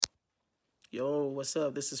Yo, what's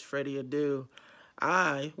up? This is Freddie Adu.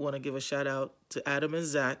 I want to give a shout out to Adam and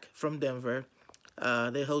Zach from Denver.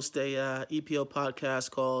 They host a EPO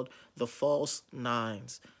podcast called The False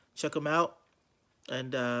Nines. Check them out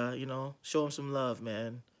and, show them some love,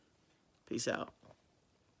 man. Peace out.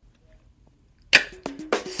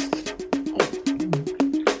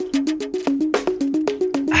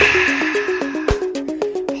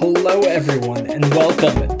 Hello, everyone, and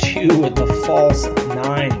welcome to The False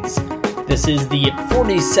Nines. This is the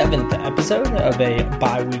 47th episode of a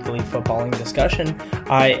bi-weekly footballing discussion.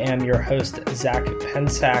 I am your host, Zach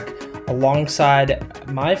Pensack, alongside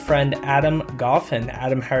my friend Adam Goffin.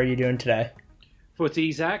 Adam, how are you doing today?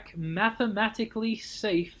 Footy, Zach. Mathematically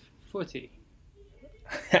safe footy.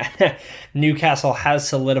 Newcastle has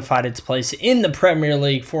solidified its place in the Premier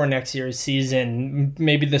League for next year's season.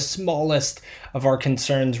 Maybe the smallest of our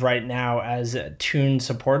concerns right now as Toon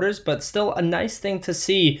supporters, but still a nice thing to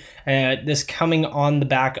see. This coming on the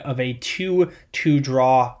back of a 2-2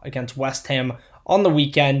 draw against West Ham on the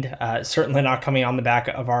weekend. Certainly not coming on the back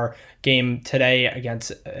of our game today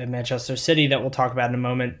against Manchester City that we'll talk about in a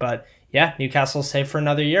moment. But yeah, Newcastle's safe for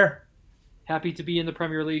another year. Happy to be in the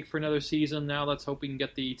Premier League for another season. Now let's hope we can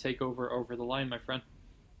get the takeover over the line, my friend.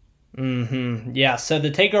 Yeah, so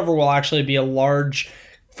the takeover will actually be a large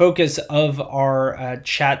focus of our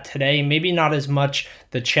chat today. Maybe not as much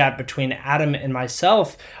the chat between Adam and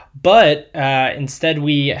myself, but instead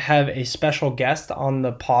we have a special guest on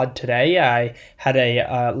the pod today. I had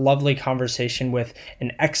a lovely conversation with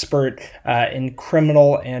an expert in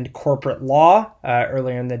criminal and corporate law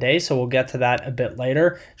earlier in the day, so we'll get to that a bit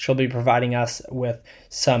later. She'll be providing us with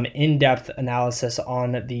some in-depth analysis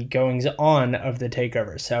on the goings-on of the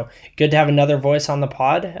takeover. So good to have another voice on the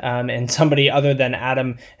pod, and somebody other than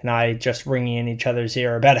Adam and I just ringing in each other's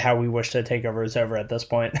ear about how we wish the takeover is over at this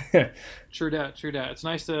point. True that. It's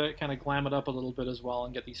nice to kind of glam it up a little bit as well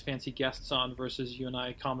and get these fancy guests on versus you and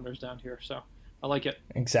I commoners down here. So I like it.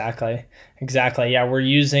 Exactly. Yeah, we're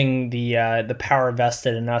using the power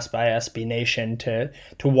vested in us by SB Nation to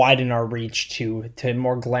widen our reach to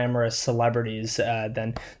more glamorous celebrities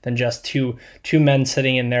than just two men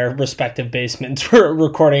sitting in their respective basements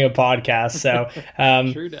recording a podcast. So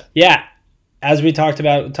True that. Yeah. As we talked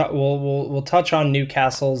about, we'll touch on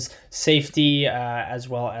Newcastle's safety as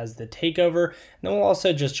well as the takeover. And then we'll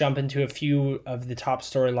also just jump into a few of the top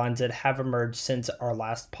storylines that have emerged since our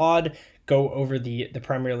last pod, go over the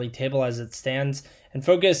Premier League table as it stands, and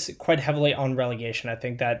focus quite heavily on relegation. I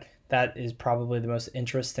think that is probably the most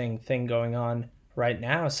interesting thing going on right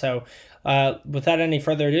now. So without any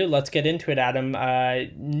further ado, let's get into it, Adam.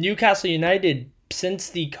 Newcastle United, since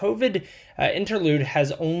the COVID interlude,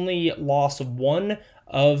 has only lost one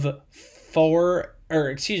of 5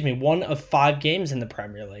 games in the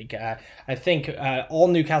Premier League. I think all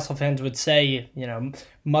Newcastle fans would say,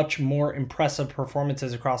 much more impressive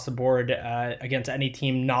performances across the board against any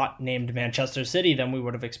team not named Manchester City than we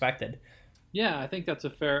would have expected. Yeah, I think that's a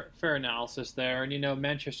fair analysis there. And,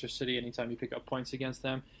 Manchester City, anytime you pick up points against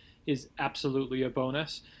them, is absolutely a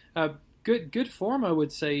bonus. Good form, I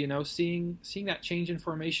would say. Seeing that change in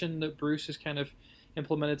formation that Bruce has kind of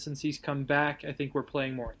implemented since he's come back. I think we're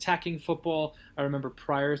playing more attacking football. I remember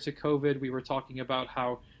prior to COVID, we were talking about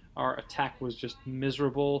how our attack was just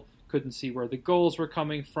miserable. Couldn't see where the goals were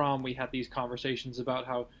coming from. We had these conversations about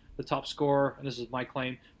how the top scorer, and this is my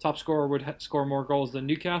claim, top scorer would score more goals than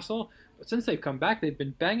Newcastle. But since they've come back, they've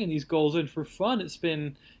been banging these goals in for fun.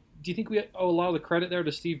 Do you think we owe a lot of the credit there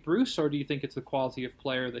to Steve Bruce, or do you think it's the quality of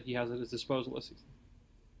player that he has at his disposal this season?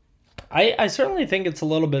 I certainly think it's a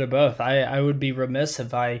little bit of both. I would be remiss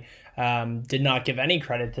if I did not give any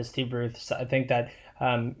credit to Steve Bruce. I think that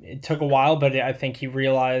it took a while, but I think he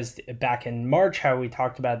realized back in March how we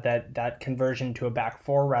talked about that conversion to a back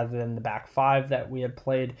four rather than the back five that we had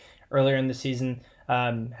played earlier in the season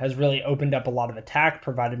has really opened up a lot of attack,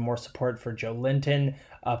 provided more support for Joe Linton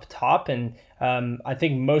up top, and I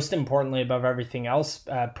think most importantly above everything else,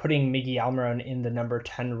 putting Miggy Almiron in the number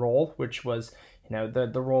 10 role, which was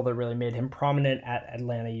the role that really made him prominent at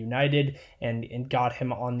Atlanta United and got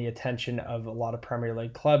him on the attention of a lot of Premier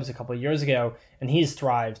League clubs a couple of years ago, and he's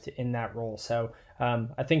thrived in that role. So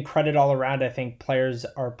I think credit all around. I think players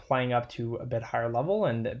are playing up to a bit higher level,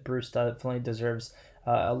 and Bruce definitely deserves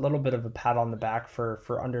a little bit of a pat on the back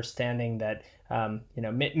for understanding that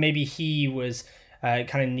maybe he was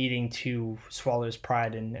kind of needing to swallow his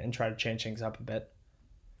pride and try to change things up a bit.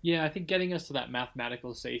 Yeah, I think getting us to that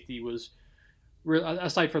mathematical safety was,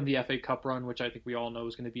 aside from the FA Cup run, which I think we all know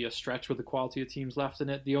is going to be a stretch with the quality of teams left in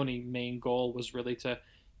it, the only main goal was really to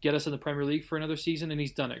get us in the Premier League for another season, and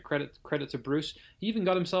he's done it. Credit to Bruce. He even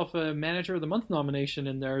got himself a Manager of the Month nomination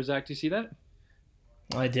in there. Zach, do you see that?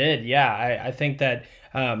 I did, yeah. I think that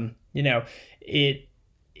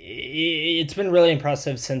it's been really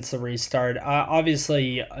impressive since the restart.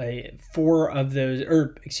 Obviously, three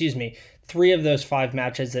of those 5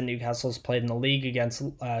 matches that Newcastle's played in the league against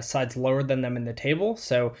sides lower than them in the table.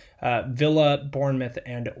 So Villa, Bournemouth,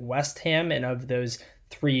 and West Ham. And of those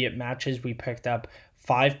 3 matches, we picked up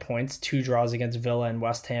 5 points, 2 draws against Villa and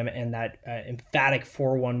West Ham, and that emphatic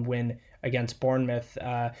 4-1 win against Bournemouth.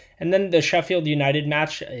 And then the Sheffield United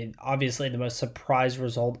match, obviously the most surprise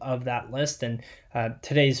result of that list. And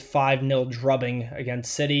today's 5-0 drubbing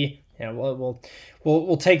against City.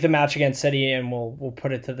 We'll take the match against City and we'll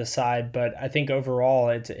put it to the side. But I think overall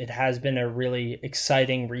it has been a really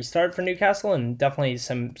exciting restart for Newcastle, and definitely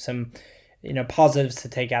some positives to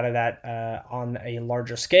take out of that on a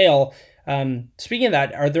larger scale. Speaking of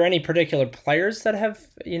that, are there any particular players that have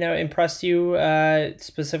impressed you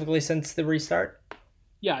specifically since the restart?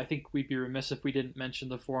 Yeah, I think we'd be remiss if we didn't mention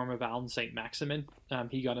the form of Allan Saint-Maximin.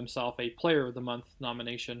 He got himself a Player of the Month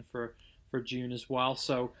nomination for June as well.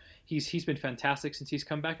 So he's been fantastic since he's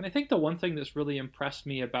come back. And I think the one thing that's really impressed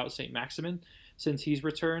me about Saint-Maximin since he's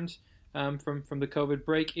returned from the COVID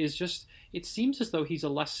break is just it seems as though he's a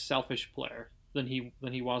less selfish player than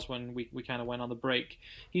he was when we kind of went on the break.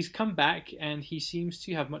 He's come back and he seems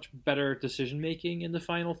to have much better decision making in the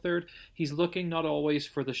final third. He's looking not always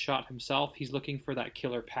for the shot himself, he's looking for that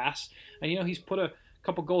killer pass. And he's put a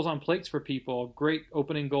couple goals on plates for people. Great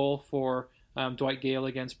opening goal for Dwight Gale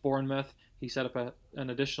against Bournemouth. He set up an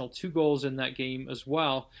additional 2 goals in that game as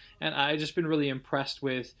well. And I've just been really impressed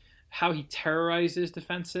with how he terrorizes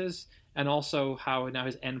defenses, and also how now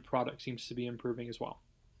his end product seems to be improving as well.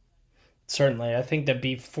 Certainly. I think that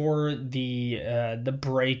before the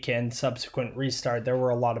break and subsequent restart, there were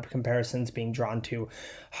a lot of comparisons being drawn to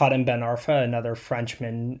Hatem Ben Arfa, another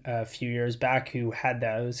Frenchman a few years back who had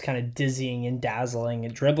those kind of dizzying and dazzling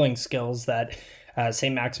and dribbling skills that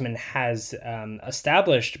Saint-Maximin has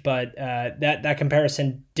established. But that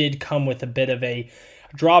comparison did come with a bit of a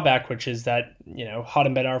drawback, which is that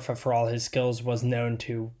Hatem Ben Arfa, for all his skills, was known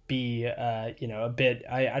to be a bit,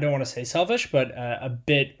 I don't want to say selfish, but a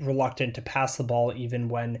bit reluctant to pass the ball even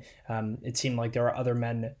when it seemed like there were other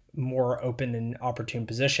men more open and opportune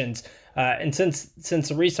positions. And since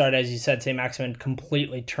the restart, as you said, Saint-Maximin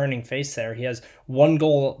completely turning face there. He has 1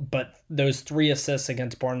 goal, but those 3 assists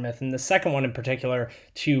against Bournemouth, and the second one in particular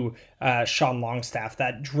to Sean Longstaff,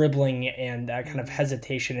 that dribbling and that kind of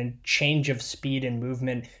hesitation and change of speed and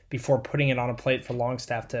movement before putting it on a plate for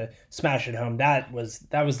Longstaff to smash it home. That was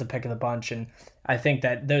the pick of the bunch. And I think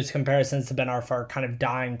that those comparisons to Ben Arfa are kind of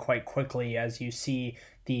dying quite quickly as you see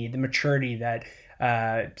the maturity that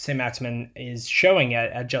Saint-Maximin is showing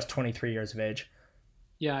at just 23 years of age.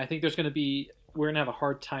 Yeah, I think we're going to have a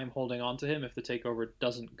hard time holding on to him if the takeover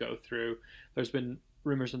doesn't go through. There's been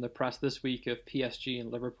rumors in the press this week of PSG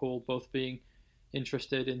and Liverpool both being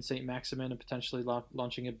interested in Saint-Maximin and potentially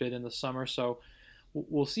launching a bid in the summer. So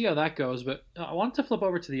we'll see how that goes. But I want to flip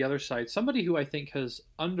over to the other side, somebody who I think has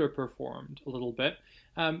underperformed a little bit.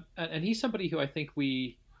 And he's somebody who I think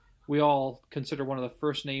we all consider one of the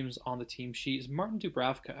first names on the team sheet, is Martin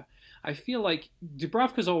Dubravka. I feel like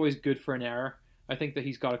Dubravka's always good for an error. I think that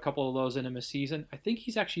he's got a couple of those in him a season. I think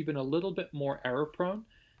he's actually been a little bit more error prone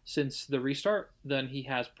since the restart than he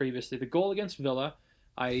has previously. The goal against Villa,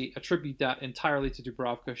 I attribute that entirely to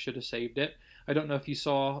Dubravka, should have saved it. I don't know if you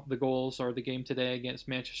saw the goals or the game today against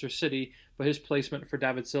Manchester City, but his placement for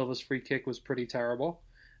David Silva's free kick was pretty terrible.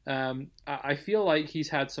 I feel like he's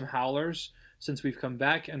had some howlers since we've come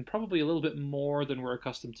back, and probably a little bit more than we're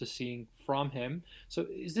accustomed to seeing from him. So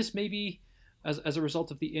is this maybe as a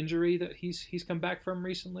result of the injury that he's come back from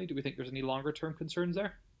recently? Do we think there's any longer term concerns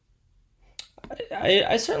there?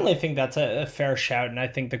 I certainly think that's a fair shout, and I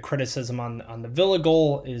think the criticism on the Villa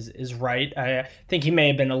goal is right. I think he may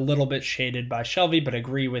have been a little bit shaded by Shelvey, but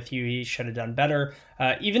agree with you, he should have done better.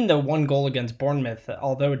 Even the 1 goal against Bournemouth,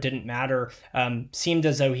 although it didn't matter, seemed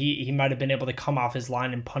as though he might have been able to come off his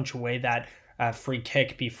line and punch away that free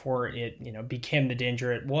kick before it became the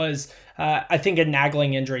danger it was. I think a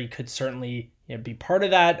nagging injury could certainly be part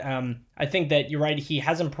of that. I think that you're right, he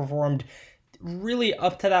hasn't performed really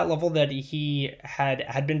up to that level that he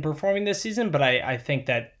had been performing this season, but I think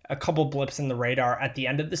that a couple blips in the radar at the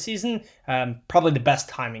end of the season, probably the best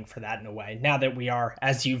timing for that in a way. Now that we are,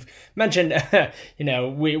 as you've mentioned,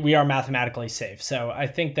 we are mathematically safe. So I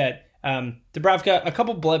think that Dubravka, a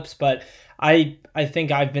couple blips, but I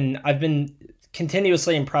think I've been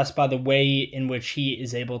continuously impressed by the way in which he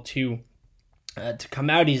is able to to come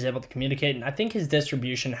out. He's able to communicate, and I think his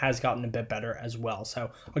distribution has gotten a bit better as well. So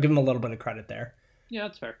I'll give him a little bit of credit there. Yeah,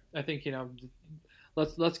 that's fair. I think,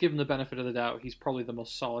 let's give him the benefit of the doubt. He's probably the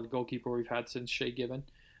most solid goalkeeper we've had since Shea Given.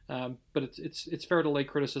 But it's fair to lay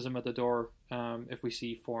criticism at the door if we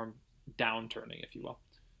see form downturning, if you will.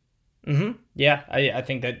 Mm-hmm. Yeah, I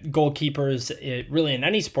think that goalkeepers, really in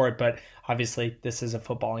any sport, but obviously this is a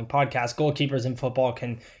footballing podcast, goalkeepers in football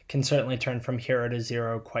can certainly turn from hero to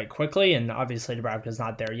zero quite quickly, and obviously Dubravka's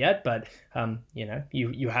not there yet, but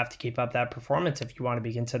you have to keep up that performance if you want to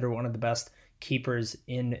be considered one of the best keepers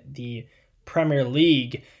in the Premier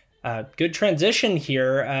League. Good transition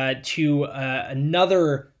here to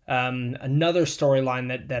another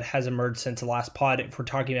storyline that has emerged since the last pod. If we're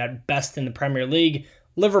talking about best in the Premier League,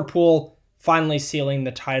 Liverpool finally sealing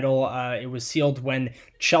the title. It was sealed when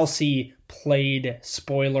Chelsea played,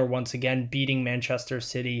 spoiler once again, beating Manchester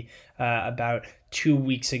City about 2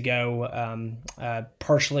 weeks ago,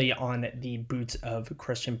 partially on the boots of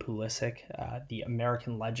Christian Pulisic, the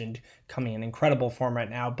American legend, coming in incredible form right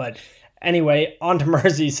now. But anyway, on to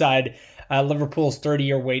Merseyside. Liverpool's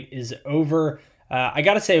 30-year wait is over. I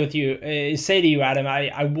got to say to you, Adam,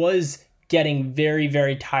 I was getting very,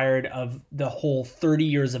 very tired of the whole 30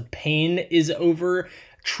 years of pain is over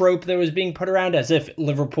trope that was being put around, as if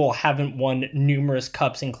Liverpool haven't won numerous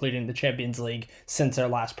cups, including the Champions League, since their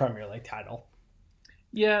last Premier League title.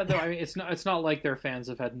 Yeah, though, I mean, it's not like their fans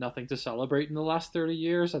have had nothing to celebrate in the last 30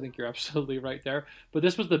 years. I think you're absolutely right there. But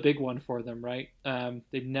this was the big one for them, right?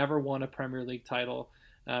 They've never won a Premier League title.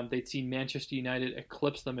 They'd seen Manchester United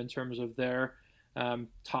eclipse them in terms of their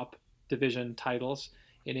top division titles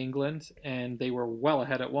in England, and they were well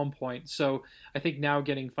ahead at one point. So I think now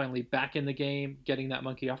getting finally back in the game, getting that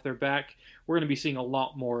monkey off their back, we're going to be seeing a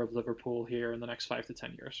lot more of Liverpool here in the next 5 to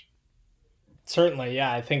 10 years. Certainly,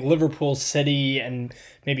 yeah. I think Liverpool, City, and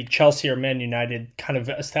maybe Chelsea or Man United kind of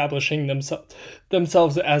establishing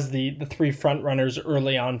themselves as the three front runners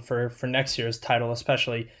early on for next year's title,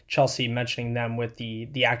 especially Chelsea, mentioning them with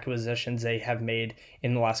the acquisitions they have made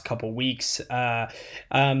in the last couple weeks.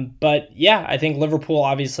 But yeah, I think Liverpool,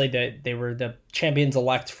 obviously, they were the champions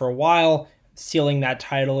elect for a while. Sealing that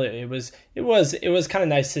title, it was kind of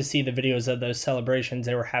nice to see the videos of those celebrations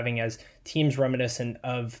they were having as teams reminiscent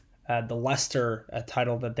of the Leicester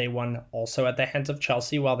title that they won also at the hands of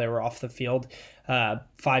Chelsea while they were off the field 4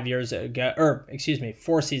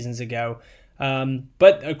 seasons ago.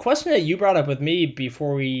 But a question that you brought up with me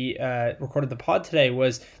before we recorded the pod today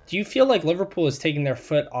was, do you feel like Liverpool is taking their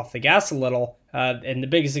foot off the gas a little? And the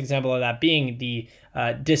biggest example of that being the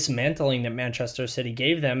dismantling that Manchester City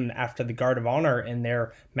gave them after the Guard of Honor in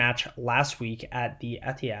their match last week at the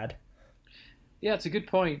Etihad. Yeah, it's a good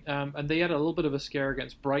point. And they had a little bit of a scare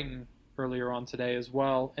against Brighton earlier on today as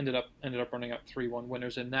well. Ended up running up 3-1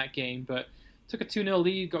 winners in that game, but took a 2-0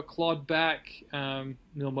 lead, got clawed back.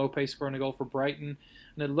 Neil Maupay scoring a goal for Brighton,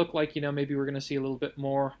 and it looked like maybe we're going to see a little bit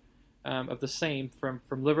more of the same from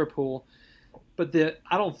Liverpool. But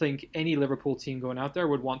I don't think any Liverpool team going out there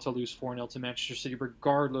would want to lose 4-0 to Manchester City,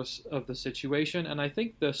 regardless of the situation. And I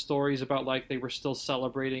think the stories about like they were still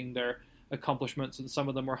celebrating their accomplishments and some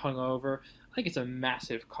of them were hungover, I think it's a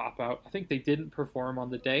massive cop-out. I think they didn't perform on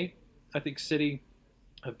the day. I think City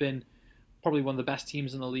have been probably one of the best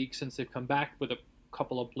teams in the league since they've come back, with a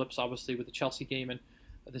couple of blips, obviously, with the Chelsea game and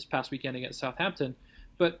this past weekend against Southampton.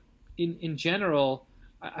 But in general,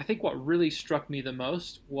 I think what really struck me the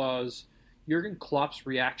most was Jurgen Klopp's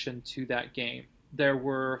reaction to that game. There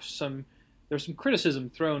was some criticism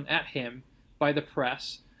thrown at him by the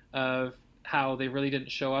press of how they really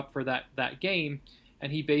didn't show up for that game,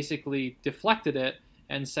 and he basically deflected it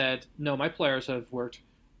and said, no, my players have worked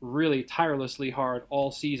really tirelessly hard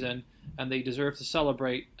all season, and they deserve to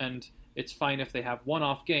celebrate, and it's fine if they have one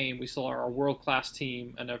off game. We still are a world-class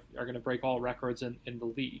team and are going to break all records in the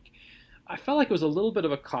league. I felt like it was a little bit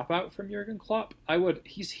of a cop-out from Jurgen Klopp.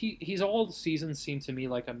 He's all season seemed to me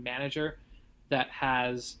like a manager that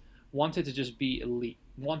has wanted to just be elite,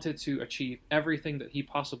 wanted to achieve everything that he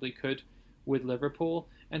possibly could with Liverpool,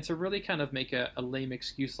 and to really kind of make a lame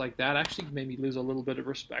excuse like that actually made me lose a little bit of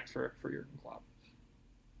respect for Jurgen Klopp.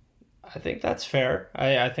 I think that's fair.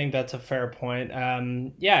 I think that's a fair point.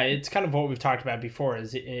 Yeah, it's kind of what we've talked about before.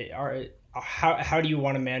 How do you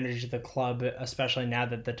want to manage the club, especially now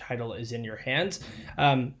that the title is in your hands?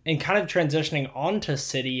 And kind of transitioning on to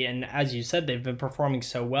City, and as you said, they've been performing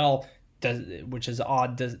so well, which is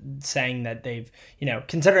odd saying that they've,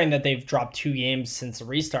 considering that they've dropped 2 games since the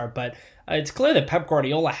restart, but it's clear that Pep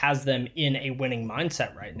Guardiola has them in a winning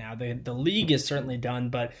mindset right now. The league is certainly done,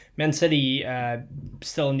 but Man City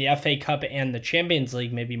still in the FA Cup and the Champions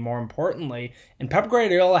League, maybe more importantly. And Pep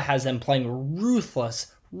Guardiola has them playing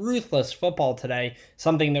ruthless football today,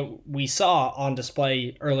 something that we saw on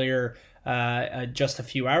display earlier just a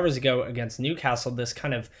few hours ago against Newcastle. This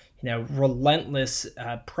kind of relentless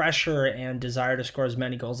pressure and desire to score as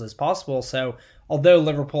many goals as possible. So although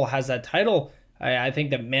Liverpool has that title, I think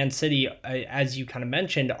that Man City, as you kind of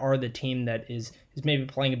mentioned, are the team that is maybe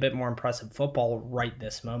playing a bit more impressive football right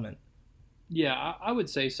this moment. Yeah, I would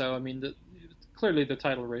say so. I mean, clearly the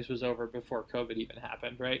title race was over before COVID even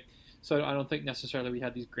happened, right? So I don't think necessarily we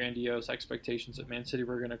had these grandiose expectations that Man City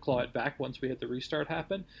were going to claw it back once we had the restart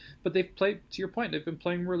happen. But they've played, to your point, they've been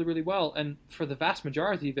playing really, really well. And for the vast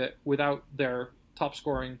majority of it, without their top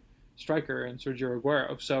scoring striker in Sergio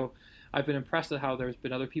Aguero. So I've been impressed at how there's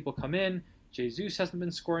been other people come in. Jesus hasn't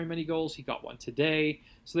been scoring many goals. He got one today.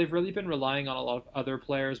 So they've really been relying on a lot of other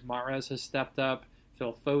players. Mahrez has stepped up.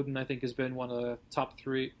 Phil Foden, I think, has been one of the top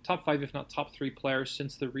 5, if not top 3 players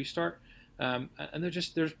since the restart. And they're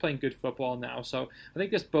just playing good football now. So I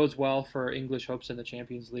think this bodes well for English hopes in the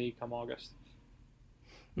Champions League come August.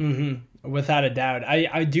 Without a doubt.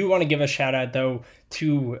 I do want to give a shout out though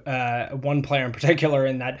to one player in particular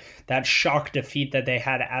in that shock defeat that they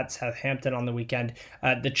had at Southampton on the weekend.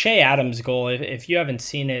 The Che Adams goal, if you haven't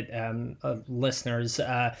seen it, listeners,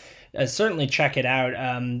 certainly check it out.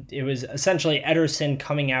 It was essentially Ederson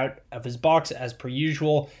coming out of his box as per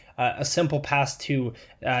usual. A simple pass to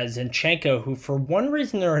Zinchenko, who for one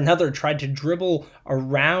reason or another tried to dribble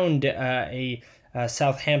around a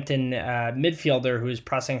Southampton midfielder who was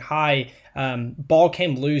pressing high. Ball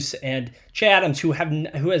came loose, and Che Adams, who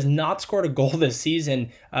has not scored a goal this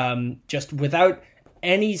season, just without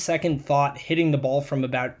any second thought, hitting the ball from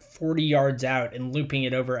about 40 yards out and looping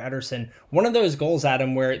it over Ederson. One of those goals,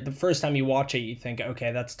 Adam, where the first time you watch it, you think,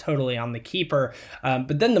 okay, that's totally on the keeper.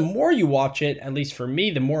 But then the more you watch it, at least for me,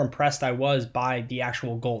 the more impressed I was by the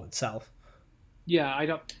actual goal itself. Yeah, I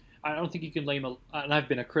don't think you can lay and I've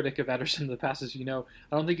been a critic of Ederson in the past, as you know.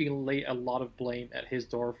 I don't think you can lay a lot of blame at his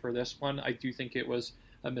door for this one. I do think it was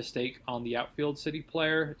a mistake on the outfield City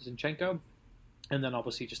player, Zinchenko. And then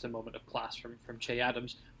obviously just a moment of class from Che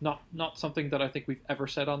Adams. Not something that I think we've ever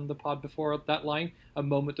said on the pod before, that line, a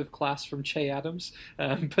moment of class from Che Adams.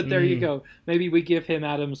 But there you go. Maybe we give him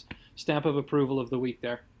Adams' stamp of approval of the week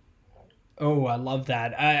there. Oh, I love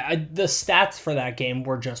that. The stats for that game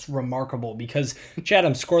were just remarkable because Che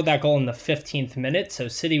Adams scored that goal in the 15th minute, so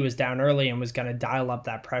City was down early and was going to dial up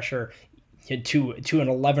that pressure to an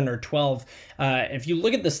 11 or 12. If you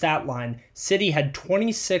look at the stat line, City had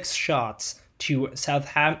 26 shots to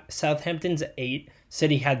Southampton's 8.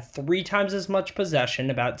 City had 3 times as much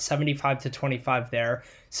possession, about 75 to 25 there.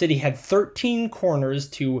 City had 13 corners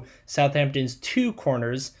to Southampton's 2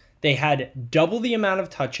 corners. They had double the amount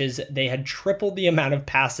of touches, they had triple the amount of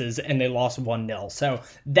passes, and they lost 1-0. So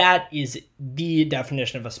that is the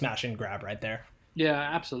definition of a smash and grab right there. Yeah,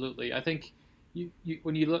 absolutely. I think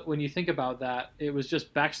when you think about that, it was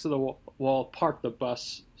just backs to the wall, park the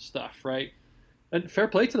bus stuff, right? And fair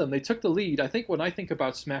play to them. They took the lead. I think when I think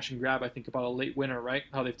about smash and grab, I think about a late winner, right?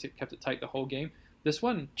 How they've kept it tight the whole game. This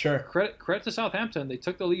one, sure. Credit to Southampton. They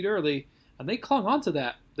took the lead early, and they clung on to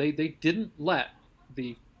that. They didn't let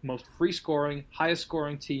the most free-scoring,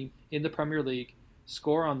 highest-scoring team in the Premier League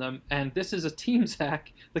score on them. And this is a team,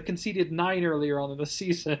 Zach, that conceded 9 earlier on in the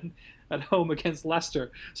season at home against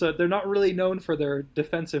Leicester. So they're not really known for their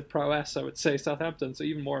defensive prowess, I would say, Southampton. So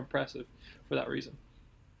even more impressive for that reason.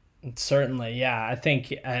 Certainly, yeah. I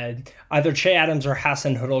think either Che Adams or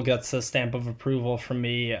Hasenhüttl gets the stamp of approval from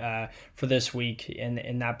me for this week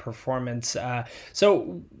in that performance.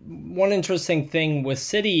 So one interesting thing with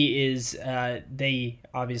City is they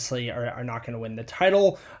obviously are not going to win the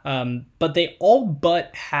title, but they all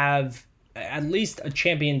but have at least a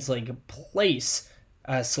Champions League place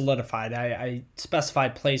solidified. I specify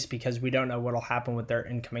place because we don't know what will happen with their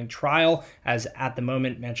incoming trial, as at the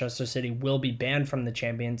moment Manchester City will be banned from the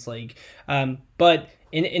Champions League. But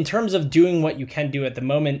in terms of doing what you can do at the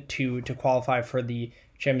moment to qualify for the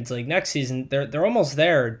Champions League next season, they're almost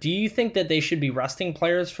there. Do you think that they should be resting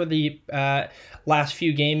players for the last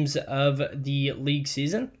few games of the league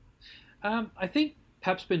season? I think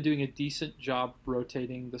Pep's been doing a decent job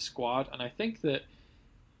rotating the squad, and I think that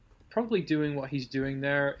probably doing what he's doing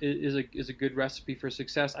there is a good recipe for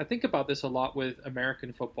success. I think about this a lot with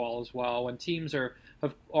American football as well. When teams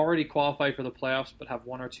have already qualified for the playoffs but have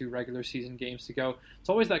 1 or 2 regular season games to go, it's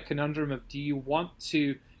always that conundrum of, do you want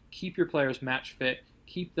to keep your players match fit,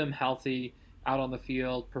 keep them healthy, out on the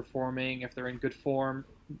field, performing if they're in good form,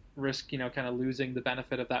 risk kind of losing the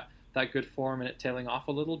benefit of that good form and it tailing off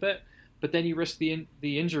a little bit. But then you risk the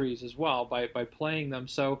injuries as well by playing them.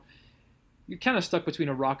 So you're kind of stuck between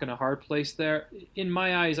a rock and a hard place there. In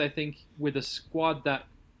my eyes, I think with a squad that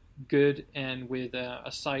good and with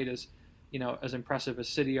a side as as impressive as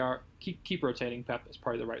City are, keep rotating Pep is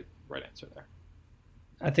probably the right answer there.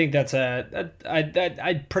 I think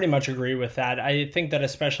I pretty much agree with that. I think that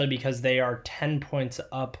especially because they are 10 points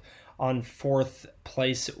up on fourth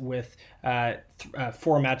place with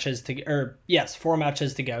 4 matches to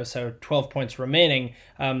go, so 12 points remaining.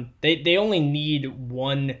 They only need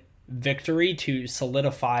one victory to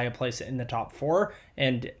solidify a place in the top 4,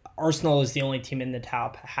 and Arsenal is the only team in the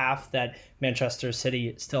top half that Manchester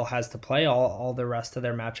City still has to play. All the rest of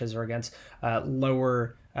their matches are against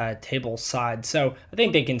lower table side. So I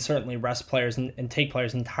think they can certainly rest players and take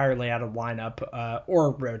players entirely out of lineup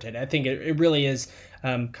or rotate. I think it really is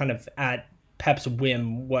kind of at Pep's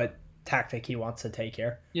whim what tactic he wants to take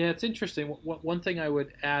here. Yeah, it's interesting. One thing I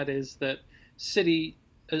would add is that City,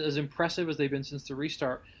 as impressive as they've been since the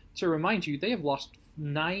restart, to remind you, they have lost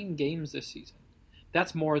 9 games this season.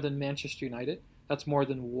 That's more than Manchester United. That's more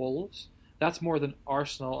than Wolves. That's more than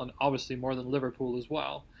Arsenal, and obviously more than Liverpool as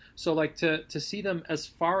well. So, to see them as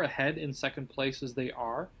far ahead in second place as they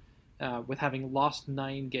are, with having lost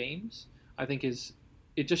 9 games, I think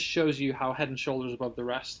it just shows you how head and shoulders above the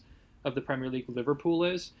rest of the Premier League Liverpool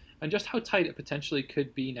is, and just how tight it potentially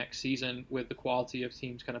could be next season with the quality of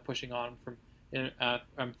teams kind of pushing on from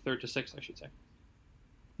third to sixth, I should say.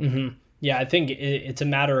 Mm-hmm. Yeah, I think it's a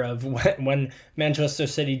matter of when Manchester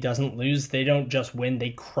City doesn't lose, they don't just win,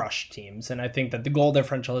 they crush teams. And I think that the goal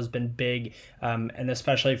differential has been big, and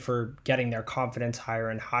especially for getting their confidence higher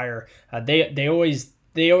and higher. They always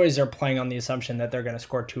are playing on the assumption that they're going to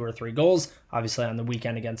score 2 or 3 goals. Obviously, on the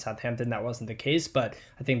weekend against Southampton, that wasn't the case, but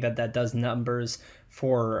I think that does numbers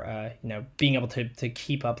for being able to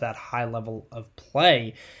keep up that high level of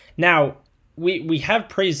play. Now, we have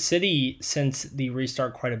praised City since the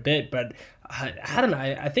restart quite a bit, but Adam,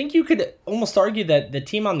 I think you could almost argue that the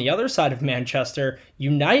team on the other side of Manchester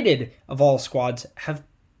United, of all squads, have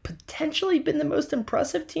potentially been the most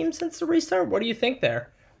impressive team since the restart. What do you think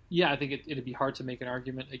there? Yeah, I think it'd be hard to make an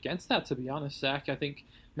argument against that, to be honest, Zach. I think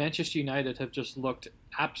Manchester United have just looked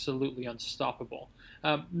absolutely unstoppable.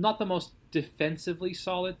 Not the most defensively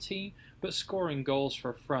solid team, but scoring goals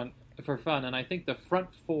for fun. And I think the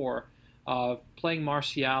front 4 of playing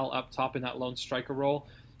Martial up top in that lone striker role,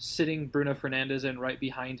 sitting Bruno Fernandes in right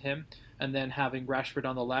behind him, and then having Rashford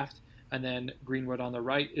on the left, and then Greenwood on the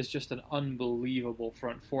right is just an unbelievable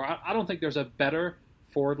front 4. I don't think there's a better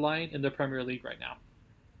forward line in the Premier League right now.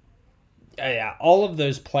 Yeah, all of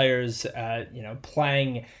those players,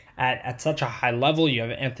 playing at such a high level. You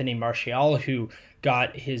have Anthony Martial, who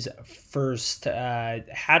got his first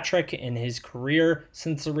hat trick in his career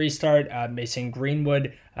since the restart. Mason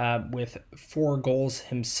Greenwood with 4 goals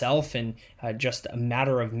himself in just a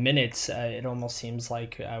matter of minutes. It almost seems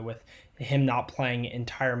like with him not playing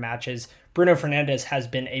entire matches. Bruno Fernandes has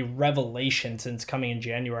been a revelation since coming in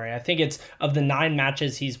January. I think it's of the 9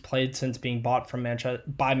 matches he's played since being bought from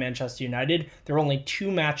by Manchester United, there are only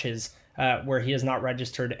 2 matches where he has not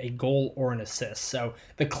registered a goal or an assist. So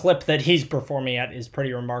the clip that he's performing at is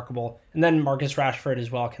pretty remarkable. And then Marcus Rashford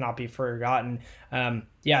as well cannot be forgotten.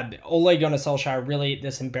 Ole Gunnar Solskjaer, really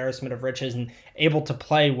this embarrassment of riches and able to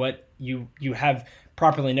play what you have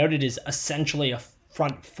properly noted is essentially a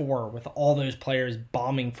front 4 with all those players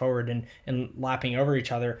bombing forward and lapping over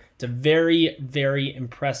each other. It's a very, very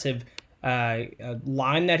impressive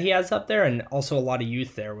line that he has up there, and also a lot of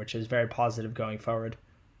youth there, which is very positive going forward.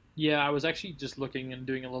 Yeah, I was actually just looking and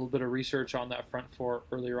doing a little bit of research on that front 4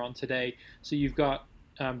 earlier on today. So you've got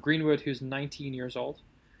Greenwood, who's 19 years old.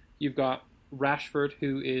 You've got Rashford,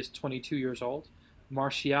 who is 22 years old.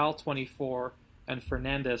 Martial, 24, and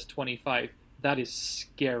Fernandes, 25. That is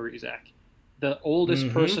scary, Zach. The oldest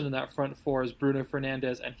person in that front 4 is Bruno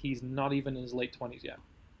Fernandes, and he's not even in his late 20s yet.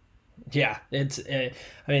 Yeah, it's a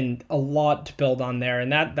lot to build on there,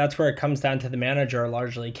 and that's where it comes down to the manager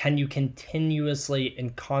largely. Can you continuously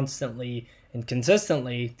and constantly and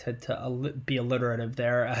consistently to be alliterative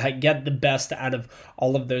there, get the best out of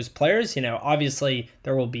all of those players? Obviously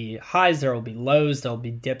there will be highs, there will be lows, there will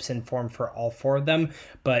be dips in form for all 4 of them,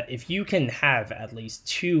 but if you can have at least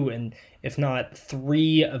 2 and if not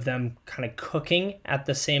 3 of them kind of cooking at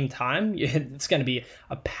the same time, it's going to be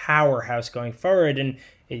a powerhouse going forward. And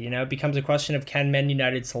it becomes a question of, can Man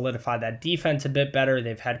United solidify that defense a bit better?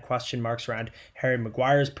 They've had question marks around Harry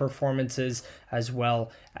Maguire's performances. as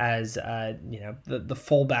well as the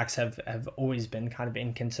fullbacks have always been kind of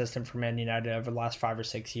inconsistent for Man United over the last 5 or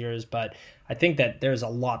 6 years. But I think that there's a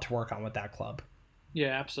lot to work on with that club.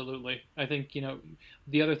 Yeah, absolutely. I think,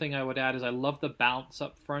 the other thing I would add is I love the balance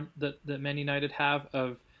up front that Man United have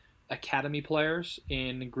of academy players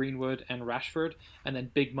in Greenwood and Rashford, and then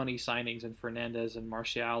big money signings in Fernandes and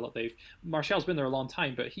Martial. Martial's been there a long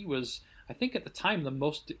time, but he was, I think at the time, the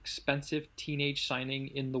most expensive teenage signing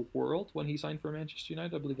in the world when he signed for Manchester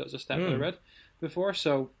United. I believe that was a stat that I read before.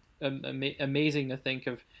 So amazing to think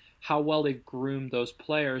of how well they've groomed those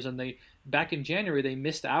players. And back in January, they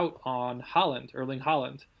missed out on Erling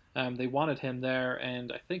Haaland. They wanted him there,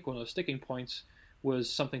 and I think one of the sticking points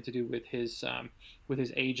was something to do with his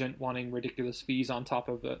agent wanting ridiculous fees on top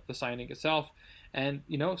of the signing itself. And,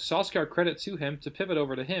 Solskjaer, credit to him, to pivot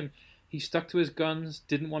over to him, he stuck to his guns,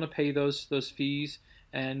 didn't want to pay those fees,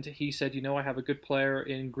 and he said, I have a good player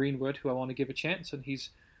in Greenwood who I want to give a chance, and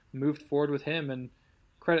he's moved forward with him. And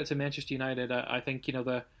credit to Manchester United. I think,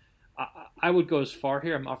 I would go as far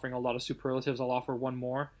here. I'm offering a lot of superlatives. I'll offer one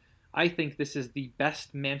more. I think this is the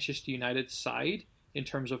best Manchester United side in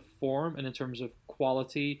terms of form and in terms of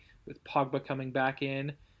quality, with Pogba coming back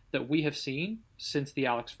in, that we have seen since the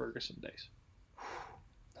Alex Ferguson days.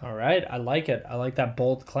 All right, I like it. I like that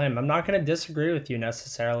bold claim. I'm not going to disagree with you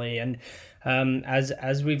necessarily. And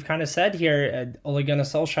as we've kind of said here, Ole Gunnar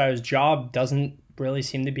Solskjaer's job doesn't really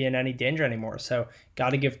seem to be in any danger anymore. So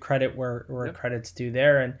got to give credit where credit's due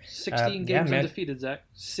there. And 16 games undefeated, Zach.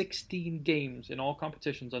 16 games in all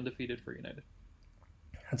competitions undefeated for United.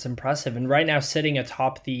 That's impressive. And right now sitting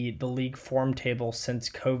atop the league form table since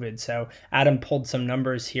COVID. So Adam pulled some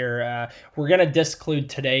numbers here. We're going to disclude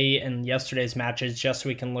today and yesterday's matches just so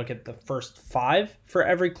we can look at the first 5 for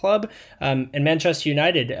every club. And Manchester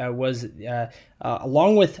United was,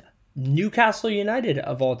 along with Newcastle United,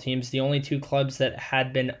 of all teams, the only 2 clubs that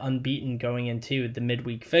had been unbeaten going into the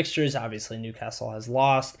midweek fixtures. Obviously, Newcastle has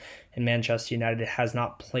lost, and Manchester United has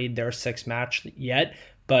not played their 6th match yet.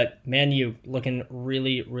 But Man U looking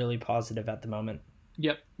really, really positive at the moment.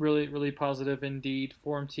 Yep, really, really positive indeed.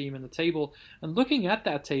 Form team in the table. And looking at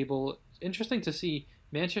that table, interesting to see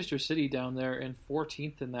Manchester City down there in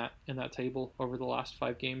 14th in that table over the last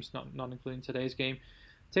 5 games, not including today's game.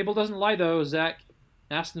 Table doesn't lie though, Zach.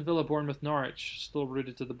 Aston Villa, Bournemouth, Norwich still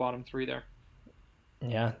rooted to the bottom 3 there.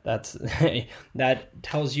 Yeah, that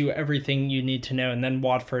tells you everything you need to know. And then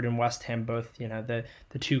Watford and West Ham both, the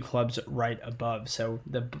 2 clubs right above. So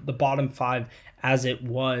the bottom 5 as it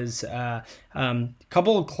was.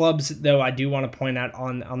 Couple of clubs, though, I do want to point out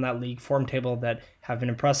on that league form table that have been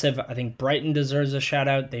impressive. I think Brighton deserves a shout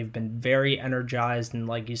out. They've been very energized and,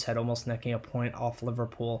 like you said, almost necking a point off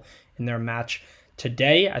Liverpool in their match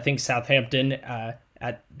today. I think Southampton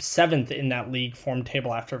at 7th in that league form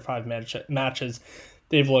table after 5 matches.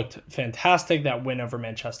 They've looked fantastic. That win over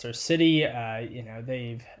Manchester City,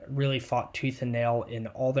 they've really fought tooth and nail in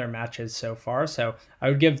all their matches so far. So I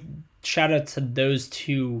would give shout out to those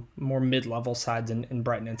 2 more mid-level sides in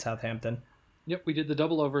Brighton and Southampton. Yep, we did the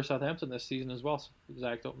double over Southampton this season as well. So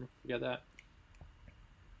Zach, don't forget that.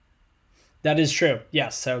 That is true.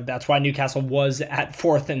 Yes. So that's why Newcastle was at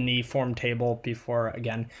 4th in the form table before,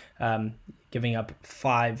 again, giving up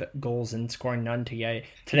 5 goals and scoring none today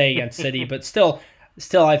against City. But still,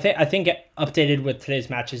 I think updated with today's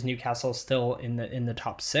matches, Newcastle is still in the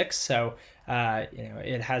top 6. So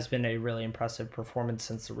it has been a really impressive performance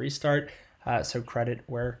since the restart. So credit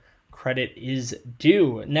where credit is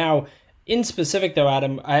due. Now, in specific, though,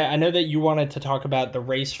 Adam, I know that you wanted to talk about the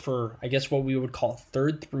race for, I guess, what we would call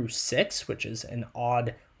 3rd through 6th, which is an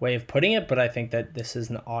odd way of putting it, but I think that this is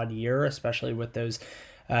an odd year, especially with those,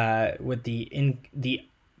 with the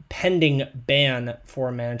pending ban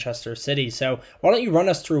for Manchester City. So why don't you run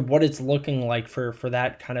us through what it's looking like for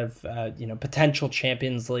that kind of potential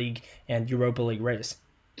Champions League and Europa League race?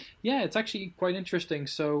 Yeah, it's actually quite interesting.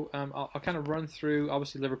 So I'll kind of run through,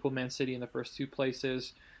 obviously, Liverpool, Man City in the first 2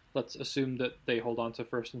 places. Let's assume that they hold on to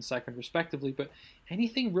 1st and 2nd respectively. But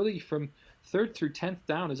anything really from 3rd through 10th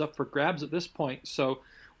down is up for grabs at this point. So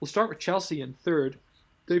we'll start with Chelsea in 3rd.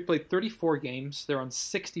 They've played 34 games. They're on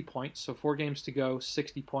 60 points, so 4 games to go,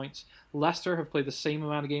 60 points. Leicester have played the same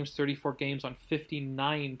amount of games, 34 games, on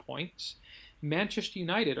 59 points. Manchester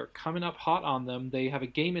United are coming up hot on them. They have a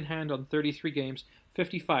game in hand on 33 games,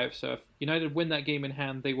 55. So if United win that game in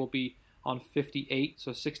hand, they will be on 58,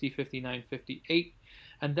 so 60, 59, 58.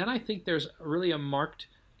 And then I think there's really a marked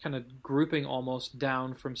kind of grouping almost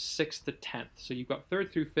down from 6th to 10th. So you've got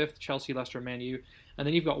 3rd through 5th, Chelsea, Leicester, Man U. And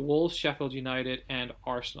then you've got Wolves, Sheffield United, and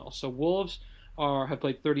Arsenal. So Wolves have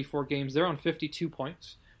played 34 games. They're on 52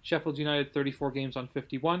 points. Sheffield United, 34 games on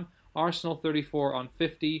 51. Arsenal 34 on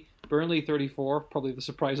 50. Burnley 34, probably the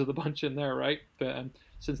surprise of the bunch in there, right? But,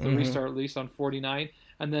 since the restart, at least, on 49.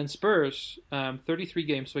 And then Spurs, 33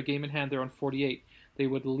 games, so a game in hand, they're on 48. They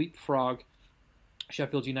would leapfrog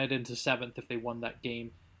Sheffield United into 7th if they won that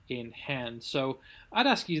game in hand. So I'd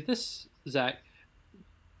ask you this, Zach.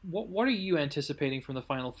 What are you anticipating from the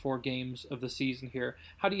final 4 games of the season here?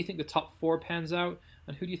 How do you think the top 4 pans out,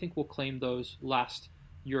 and who do you think will claim those last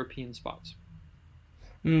European spots?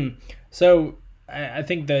 So I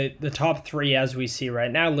think the top 3, as we see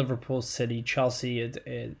right now, Liverpool, City, Chelsea,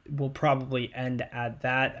 it will probably end at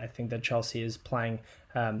that. I think that Chelsea is playing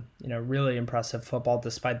really impressive football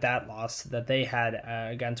despite that loss that they had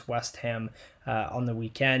against West Ham on the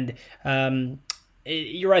weekend.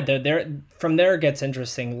 You're right, though. From there it gets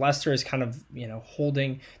interesting. Leicester is kind of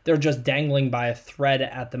they're just dangling by a thread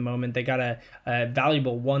at the moment. They got a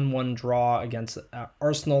valuable 1-1 draw against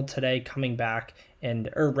Arsenal today,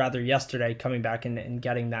 yesterday, coming back and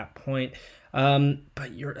getting that point.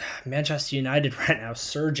 But you're Manchester United right now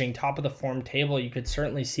surging top of the form table. You could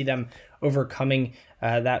certainly see them overcoming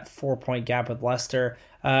that 4-point gap with Leicester.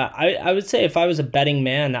 I would say if I was a betting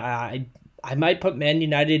man, I might put Man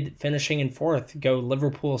United finishing in 4th, go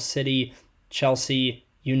Liverpool, City, Chelsea,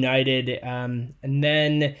 United. And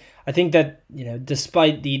then I think that,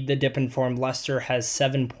 despite the dip in form, Leicester has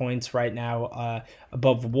 7 points right now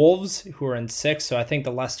above Wolves, who are in 6th. So I think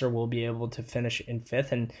the Leicester will be able to finish in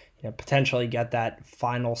 5th and potentially get that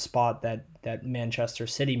final spot that Manchester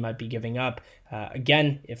City might be giving up,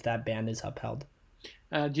 again, if that ban is upheld.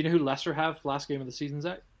 Do you know who Leicester have last game of the season,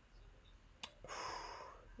 Zach?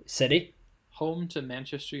 City? Home to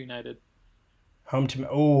Manchester United.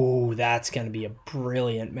 That's going to be a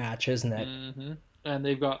brilliant match, isn't it? Mm-hmm. And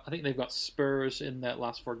I think they've got Spurs in that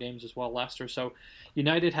last 4 games as well, Leicester. So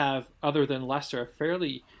United have, other than Leicester, a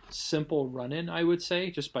fairly simple run-in, I would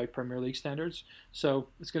say, just by Premier League standards. So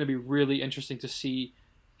it's going to be really interesting to see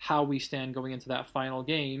how we stand going into that final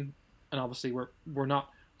game. And obviously we're not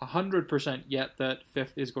 100% yet that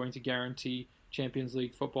 5th is going to guarantee Champions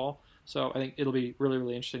League football. So I think it'll be really,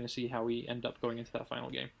 really interesting to see how we end up going into that final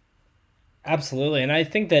game. Absolutely. And I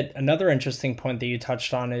think that another interesting point that you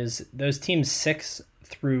touched on is those teams 6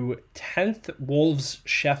 through 10th, Wolves,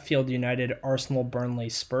 Sheffield United, Arsenal, Burnley,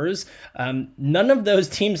 Spurs. None of those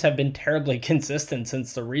teams have been terribly consistent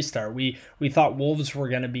since the restart. We thought Wolves were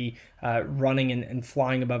going to be running and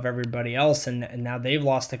flying above everybody else, and now they've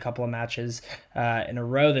lost a couple of matches in a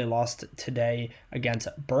row. They lost today against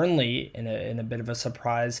Burnley in a bit of a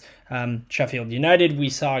surprise. Sheffield United we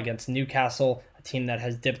saw against Newcastle, a team that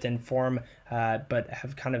has dipped in form, but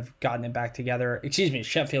have kind of gotten it back together.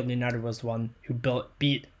 Sheffield United was the one who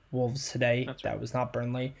beat Wolves today. That's right. That was not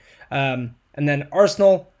Burnley. And then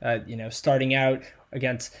Arsenal, starting out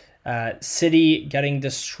against City, getting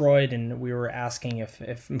destroyed, and we were asking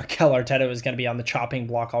if Mikel Arteta was going to be on the chopping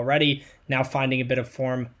block already, now finding a bit of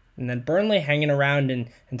form. And then Burnley hanging around, and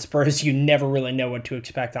Spurs, you never really know what to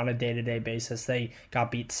expect on a day-to-day basis. They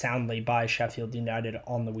got beat soundly by Sheffield United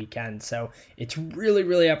on the weekend. So it's really,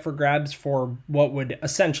 really up for grabs for what would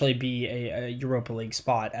essentially be a Europa League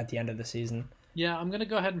spot at the end of the season. Yeah, I'm going to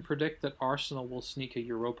go ahead and predict that Arsenal will sneak a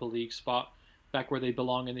Europa League spot back where they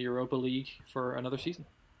belong in the Europa League for another season.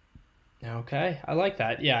 Okay, I like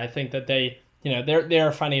that. Yeah, I think that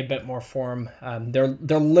they're finding a bit more form. They're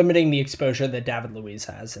limiting the exposure that David Luiz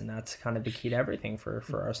has, and that's kind of the key to everything for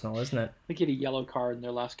Arsenal, isn't it? I think he had a yellow card in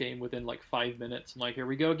their last game within 5 minutes, and here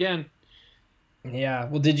we go again. Yeah,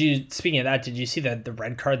 well, speaking of that, did you see the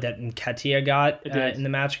red card that Nketiah got in the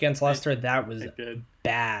match against Leicester? That was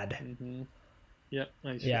bad. Mm-hmm. Yep.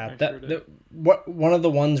 One of the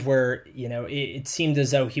ones where it seemed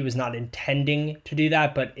as though he was not intending to do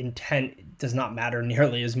that, but intent does not matter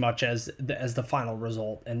nearly as much as the final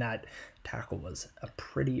result, and that tackle was a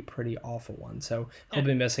pretty awful one. So he'll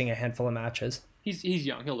be missing a handful of matches. He's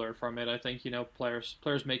young; he'll learn from it. I think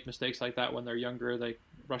players make mistakes like that when they're younger. They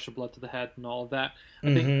rush of blood to the head and all of that.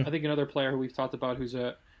 I think another player who we've talked about who's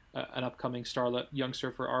an upcoming starlet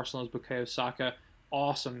youngster for Arsenal is Bukayo Saka.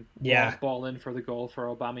 Awesome ball in for the goal for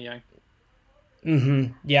Aubameyang.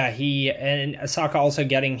 Mm-hmm. Yeah, and Saka also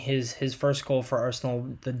getting his first goal for Arsenal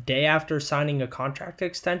the day after signing a contract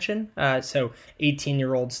extension. So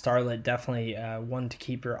 18-year-old starlet, definitely one to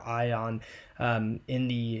keep your eye on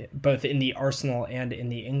both in the Arsenal and in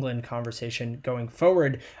the England conversation going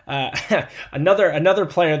forward. Another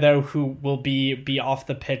player though who will be off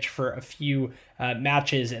the pitch for a few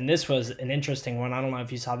matches, and this was an interesting one. I don't know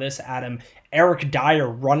if you saw this, Adam. Eric Dyer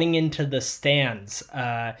running into the stands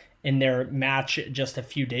in their match just a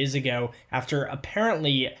few days ago after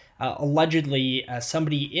apparently, allegedly,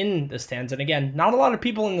 somebody in the stands, and again, not a lot of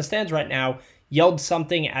people in the stands right now, yelled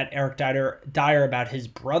something at Eric Dyer about his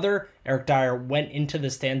brother. Eric Dyer went into the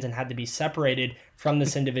stands and had to be separated from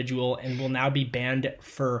this individual and will now be banned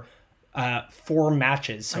for 4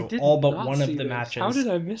 matches. So all but one of the matches. How did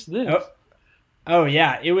I miss this? Oh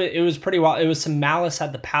yeah, it was pretty well. It was some Malice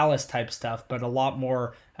at the Palace type stuff, but a lot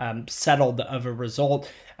more settled of a result.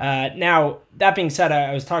 Now, that being said,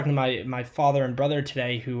 I was talking to my father and brother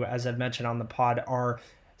today, who, as I've mentioned on the pod, are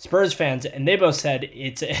Spurs fans, and they both said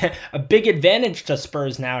it's a big advantage to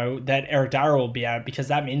Spurs now that Eric Dyer will be out, because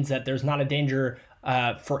that means that there's not a danger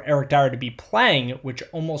for Eric Dyer to be playing, which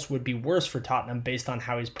almost would be worse for Tottenham based on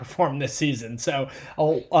how he's performed this season. So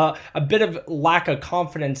a bit of lack of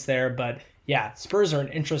confidence there, but yeah, Spurs are an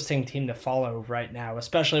interesting team to follow right now,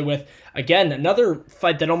 especially with, again, another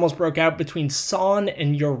fight that almost broke out between Son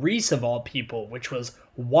and Lloris of all people, which was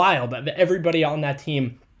wild. Everybody on that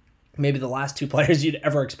team, maybe the last 2 players you'd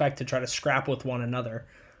ever expect to try to scrap with one another.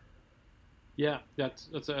 Yeah, that's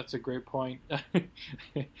a great point.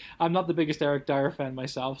 I'm not the biggest Eric Dyer fan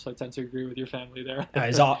myself, so I tend to agree with your family there.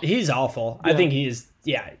 He's awful. Yeah. I think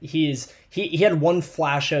he had one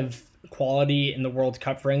flash of quality in the World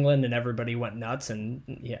Cup for England, and everybody went nuts. And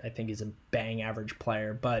yeah, I think he's a bang average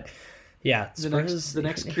player. But yeah, Spurs, the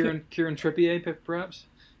next Kieran Trippier pick, perhaps.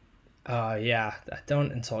 Yeah,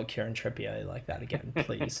 don't insult Kieran Trippier like that again,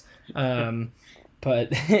 please.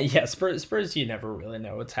 But yeah, Spurs, you never really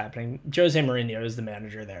know what's happening. Jose Mourinho is the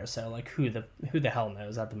manager there, so like who the hell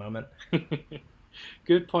knows at the moment.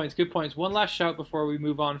 Good points. One last shout before we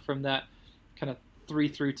move on from that kind of 3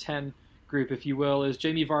 through 10 group, if you will, is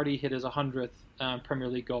Jamie Vardy hit his 100th Premier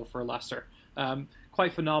League goal for Leicester.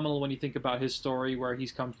 Quite phenomenal when you think about his story, where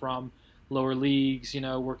he's come from lower leagues,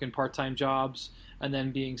 working part-time jobs, and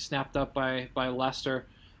then being snapped up by Leicester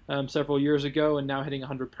several years ago, and now hitting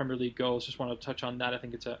 100 Premier League goals. Just want to touch on that. I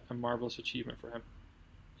think it's a marvelous achievement for him.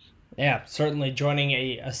 Yeah, certainly joining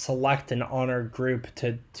a select and honored group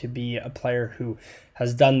to be a player who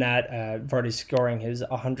has done that. Vardy scoring his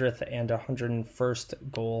 100th and 101st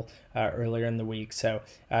goal earlier in the week. So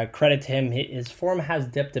credit to him. His form has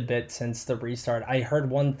dipped a bit since the restart. I heard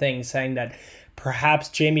one thing saying that perhaps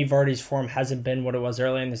Jamie Vardy's form hasn't been what it was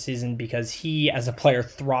earlier in the season because he, as a player,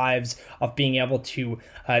 thrives off being able to,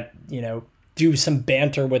 do some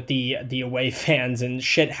banter with the away fans, and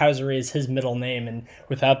shithousery is his middle name. And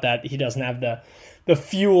without that, he doesn't have the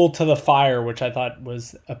fuel to the fire, which I thought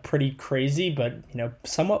was a pretty crazy, but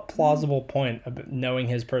somewhat plausible point of knowing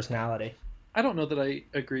his personality. I don't know that I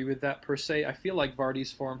agree with that per se. I feel like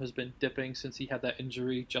Vardy's form has been dipping since he had that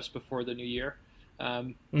injury just before the new year.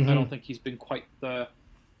 I don't think he's been quite the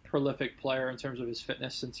prolific player in terms of his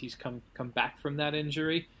fitness since he's come back from that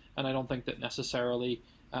injury, and I don't think that necessarily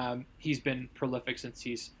he's been prolific since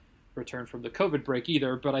he's returned from the COVID break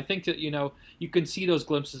either. But I think that you can see those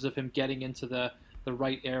glimpses of him getting into the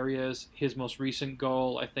right areas. His most recent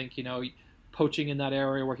goal, I think, poaching in that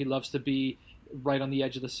area where he loves to be, right on the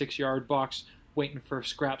edge of the 6-yard box, waiting for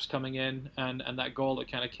scraps coming in, and that goal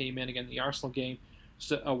that kind of came in again in the Arsenal game.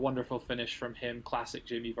 Just a wonderful finish from him. Classic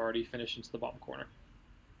Jamie Vardy finish into the bottom corner.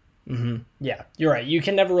 Mm-hmm. Yeah, you're right. You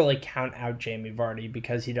can never really count out Jamie Vardy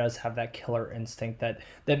because he does have that killer instinct that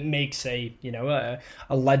makes a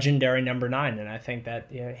legendary number 9. And I think that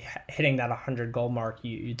hitting that 100 goal mark,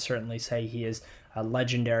 you'd certainly say he is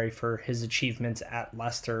legendary for his achievements at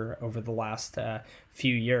Leicester over the last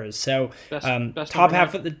few years. So best top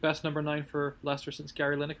half of the best number 9 for Leicester since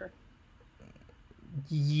Gary Lineker.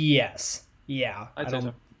 Yes. Yeah, I'd say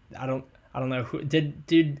so. I don't know who did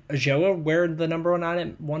Ajoa wear the number 9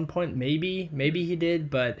 at one point. Maybe he did,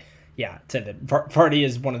 but yeah, said that Vardy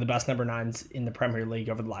is one of the best number 9s in the Premier League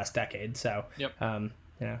over the last decade. So yep.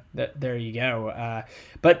 There you go.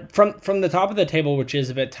 But from the top of the table, which is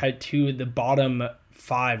a bit tight, to the bottom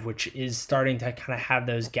 5, which is starting to kind of have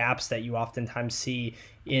those gaps that you oftentimes see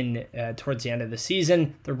in towards the end of the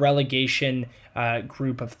season. The relegation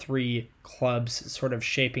group of 3 clubs sort of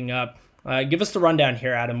shaping up. Give us the rundown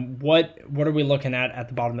here, Adam. What are we looking at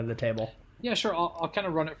the bottom of the table? Yeah, sure. I'll kind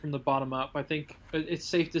of run it from the bottom up. I think it's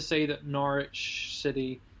safe to say that Norwich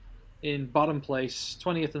City, in bottom place,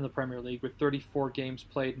 20th in the Premier League with 34 games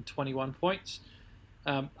played and 21 points.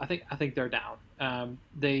 I think they're down.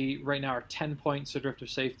 They right now are 10 points adrift of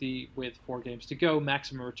safety with 4 games to go.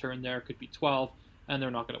 Maximum return there could be 12, and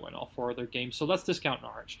they're not going to win all 4 of their games. So let's discount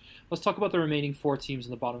Norwich. Let's talk about the remaining 4 teams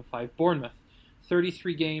in the bottom 5. Bournemouth.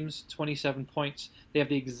 33 games, 27 points. They have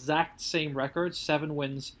the exact same record, 7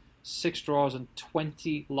 wins, 6 draws, and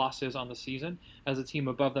 20 losses on the season as a team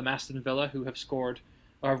above them, Aston Villa, who have scored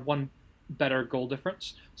or have one better goal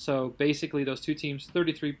difference. So basically, those two teams,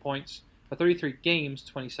 33 points, 33 games,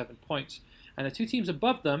 27 points, and the two teams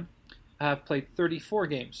above them have played 34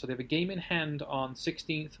 games. So they have a game in hand on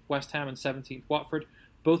 16th West Ham and 17th Watford,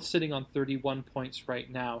 both sitting on 31 points right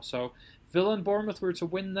now. So Villa and Bournemouth were to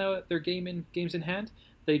win their games in hand,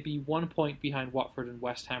 they'd be 1 point behind Watford and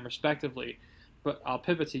West Ham respectively. But I'll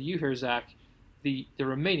pivot to you here, Zach. The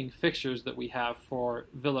remaining fixtures that we have for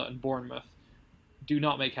Villa and Bournemouth do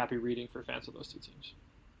not make happy reading for fans of those two teams.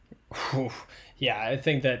 Yeah, I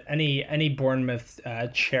think that any Bournemouth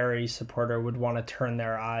cherry supporter would want to turn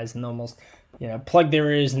their eyes and almost plug their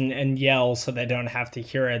ears and yell so they don't have to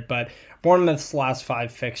hear it. But Bournemouth's last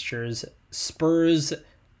 5 fixtures, Spurs,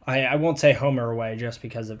 I won't say home or away just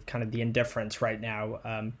because of kind of the indifference right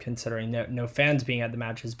now, considering no fans being at the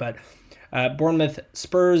matches. But Bournemouth,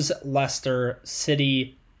 Spurs, Leicester,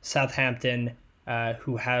 City, Southampton,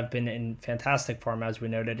 who have been in fantastic form, as we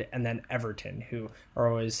noted, and then Everton, who are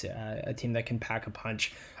always a team that can pack a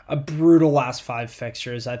punch. A brutal last 5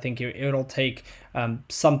 fixtures. I think it'll take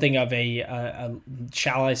something of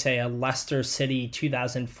shall I say, a Leicester City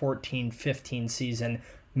 2014-15 season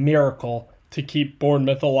miracle to keep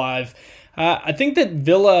Bournemouth alive. I think that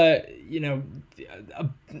Villa,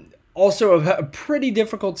 also a pretty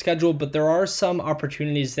difficult schedule, but there are some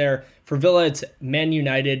opportunities there. For Villa, it's Man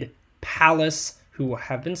United, Palace, who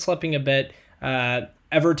have been slipping a bit,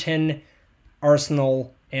 Everton,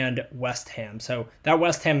 Arsenal, and West Ham. So that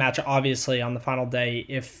West Ham match, obviously, on the final day,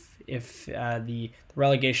 if the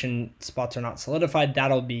relegation spots are not solidified,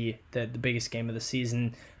 that'll be the biggest game of the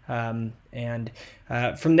season. And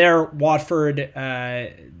from there, Watford,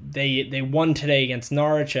 they won today against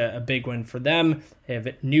Norwich, a big win for them. They have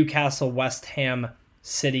Newcastle, West Ham,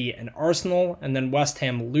 City, and Arsenal. And then West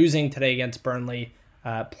Ham losing today against Burnley,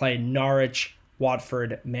 play Norwich,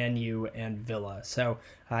 Watford, Man U, and Villa. So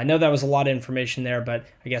I know that was a lot of information there, but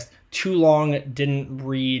I guess too long didn't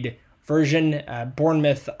read version.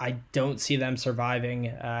 Bournemouth, I don't see them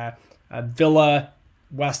surviving. Villa,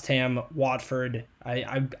 West Ham, Watford.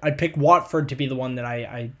 I'd pick Watford to be the one that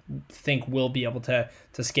I think will be able to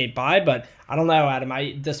skate by, but I don't know,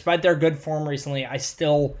 Adam. Despite their good form recently, I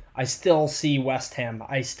still see West Ham.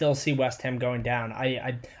 I still see West Ham going down.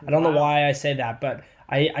 I don't know why I say that, but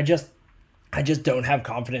I just don't have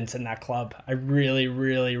confidence in that club. I really,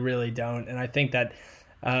 really, really don't. And I think that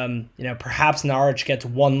perhaps Norwich gets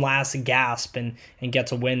one last gasp and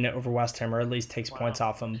gets a win over West Ham, or at least takes points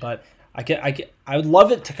off them. But I would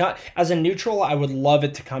love it to come as a neutral. I would love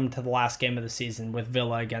it to come to the last game of the season with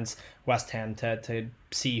Villa against West Ham to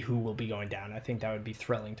see who will be going down. I think that would be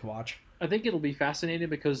thrilling to watch. I think it'll be fascinating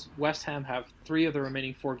because West Ham have 3 of the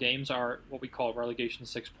remaining 4 games are what we call relegation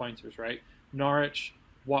 6-pointers, right? Norwich,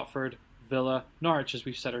 Watford, Villa. Norwich, as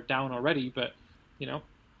we've said, are down already, but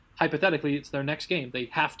hypothetically, it's their next game. They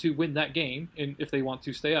have to win that game if they want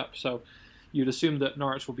to stay up. So you'd assume that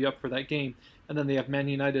Norwich will be up for that game. And then they have Man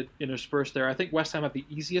United interspersed there. I think West Ham have the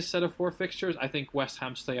easiest set of 4 fixtures. I think West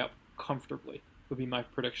Ham stay up comfortably, would be my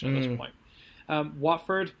prediction at this point.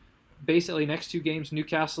 Watford, basically next 2 games,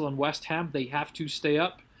 Newcastle and West Ham, they have to stay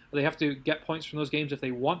up. They have to get points from those games if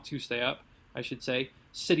they want to stay up, I should say.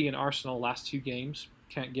 City and Arsenal, last 2 games.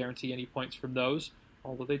 Can't guarantee any points from those,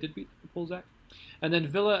 although they did beat Liverpool, Zach. And then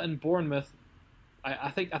Villa and Bournemouth, I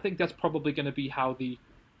think that's probably going to be how the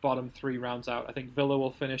bottom 3 rounds out. I think Villa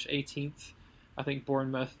will finish 18th. I think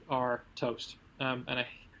Bournemouth are toast. And it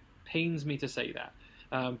pains me to say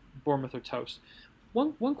that. Bournemouth are toast.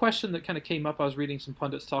 One question that kind of came up, I was reading some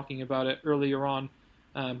pundits talking about it earlier on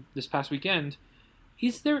this past weekend.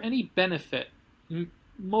 Is there any benefit,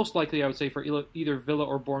 most likely I would say for either Villa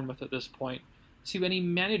or Bournemouth at this point, to any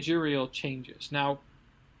managerial changes? Now,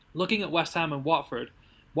 looking at West Ham and Watford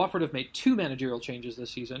have made 2 managerial changes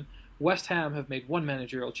this season. West Ham have made 1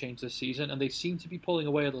 managerial change this season, and they seem to be pulling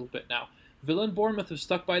away a little bit now. Villa and Bournemouth have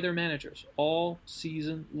stuck by their managers all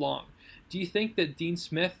season long. Do you think that Dean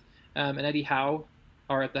Smith and Eddie Howe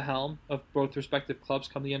are at the helm of both respective clubs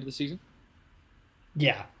come the end of the season?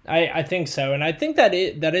 Yeah, I think so. And I think that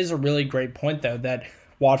is a really great point, though, that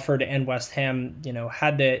Watford and West Ham,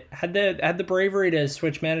 had the bravery to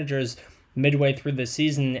switch managers midway through the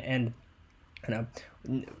season, and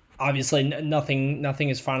obviously nothing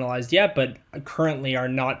is finalized yet, but currently are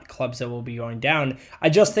not clubs that will be going down. I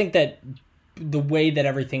just think that the way that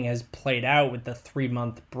everything has played out with the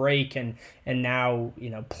 3-month break and now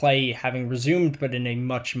play having resumed, but in a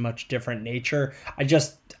much different nature,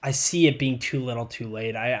 I see it being too little, too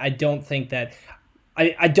late. I don't think that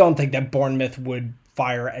Bournemouth would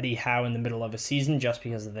fire Eddie Howe in the middle of a season just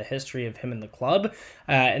because of the history of him in the club.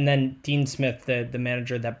 And then Dean Smith, the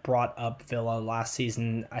manager that brought up Villa last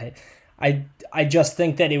season, I just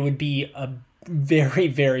think that it would be a very,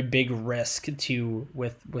 very big risk to,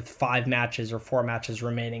 with 5 matches or 4 matches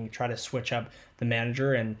remaining, try to switch up the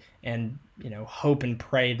manager and hope and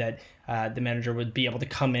pray that the manager would be able to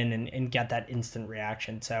come in and get that instant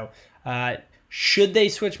reaction. So should they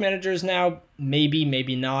switch managers now? Maybe,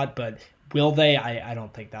 maybe not, but will they? I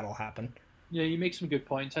don't think that'll happen. Yeah, you make some good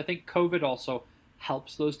points. I think COVID also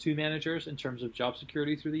helps those 2 managers in terms of job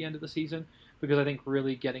security through the end of the season, because I think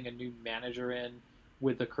really getting a new manager in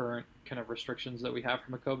with the current kind of restrictions that we have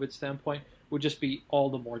from a COVID standpoint would just be all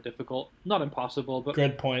the more difficult. Not impossible, but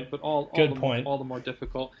good point. But all the more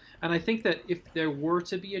difficult. And I think that if there were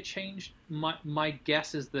to be a change, my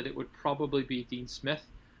guess is that it would probably be Dean Smith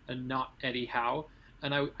and not Eddie Howe.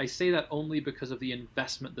 And I say that only because of the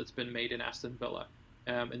investment that's been made in Aston Villa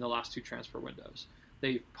in the last 2 transfer windows.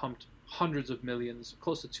 They've pumped hundreds of millions,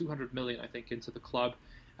 close to 200 million, I think, into the club,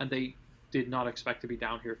 and they did not expect to be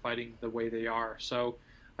down here fighting the way they are. So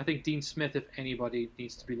I think Dean Smith, if anybody,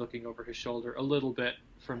 needs to be looking over his shoulder a little bit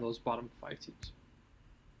from those bottom 5 teams.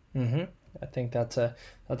 Mm-hmm. I think that's a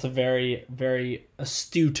very, very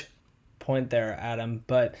astute point there, Adam.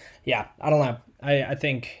 But yeah, I don't know. I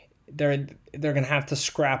think they're gonna have to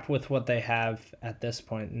scrap with what they have at this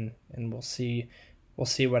point, and we'll see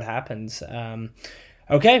what happens.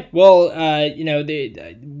 Okay, well,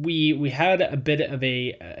 we had a bit of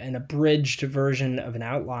an abridged version of an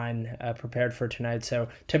outline prepared for tonight. So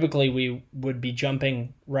typically we would be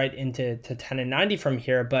jumping right into 10 and 90 from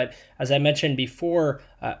here. But as I mentioned before,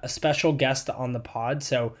 a special guest on the pod.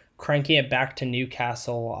 So cranking it back to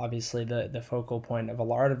Newcastle, obviously the focal point of a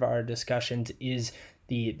lot of our discussions is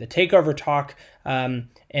the takeover talk,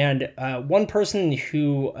 and one person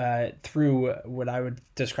who through what I would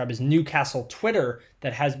describe as Newcastle Twitter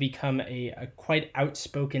that has become a quite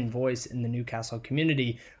outspoken voice in the Newcastle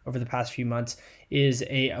community over the past few months is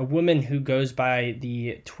a woman who goes by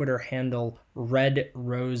the Twitter handle Red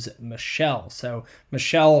Rose Michelle. So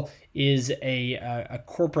Michelle is a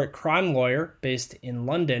corporate crime lawyer based in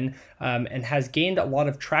London, and has gained a lot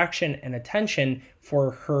of traction and attention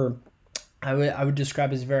for her I would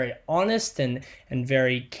describe as very honest and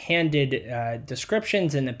very candid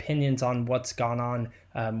descriptions and opinions on what's gone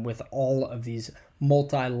on with all of these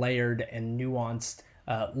multi-layered and nuanced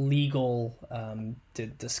legal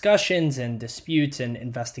discussions and disputes and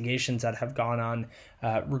investigations that have gone on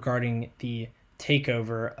regarding the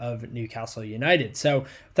takeover of Newcastle United. So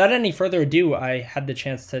without any further ado, I had the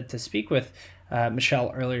chance to speak with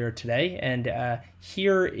Michelle earlier today, and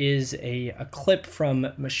here is a clip from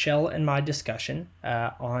Michelle and my discussion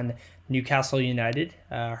on Newcastle United,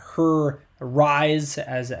 her rise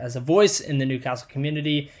as a voice in the Newcastle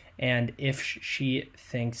community, and if she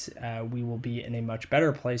thinks we will be in a much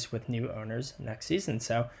better place with new owners next season.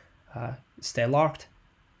 So stay locked.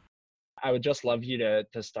 I would just love you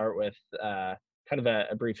to start with kind of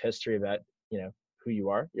a brief history about who you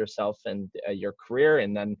are yourself and your career,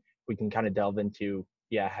 and then we can kind of delve into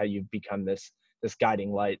how you've become this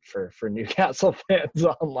guiding light for Newcastle fans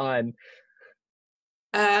online.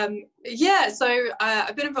 So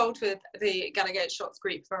I've been involved with the Gallagher Shots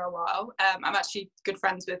group for a while. I'm actually good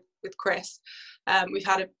friends with Chris. We've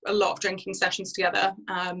had a lot of drinking sessions together.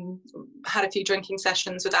 Had a few drinking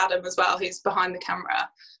sessions with Adam as well, who's behind the camera.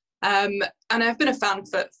 And I've been a fan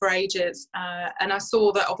for ages, and I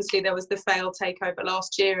saw that obviously there was the failed takeover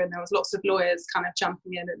last year, and there was lots of lawyers kind of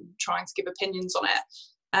jumping in and trying to give opinions on it.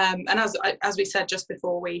 And as we said just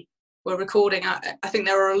before we were recording, I think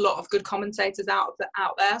there are a lot of good commentators out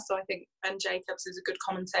there. So I think Ben Jacobs is a good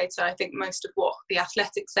commentator. I think most of what the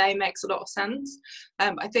Athletic say makes a lot of sense.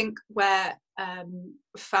 I think where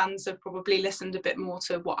fans have probably listened a bit more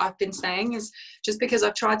to what I've been saying is just because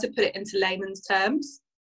I've tried to put it into layman's terms.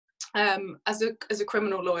 As a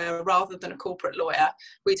criminal lawyer rather than a corporate lawyer,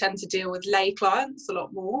 we tend to deal with lay clients a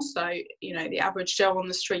lot more, so the average Joe on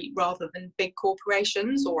the street rather than big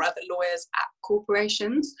corporations or other lawyers at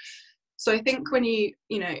corporations. So I think when you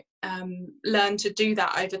learn to do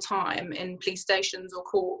that over time in police stations or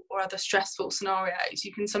court or other stressful scenarios,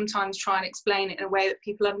 you can sometimes try and explain it in a way that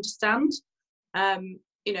people understand.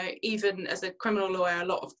 Even as a criminal lawyer, a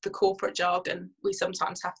lot of the corporate jargon we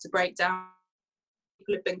sometimes have to break down.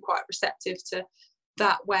 People have been quite receptive to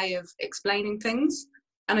that way of explaining things,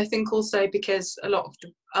 and I think also because a lot of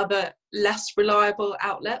the other less reliable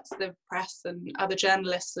outlets, the press and other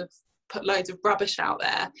journalists, have put loads of rubbish out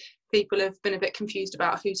there. People have been a bit confused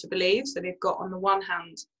about who to believe, so they've got on the one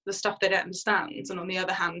hand the stuff they don't understand, and on the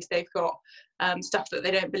other hand they've got stuff that they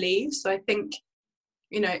don't believe. So I think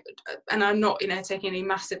and I'm not, taking any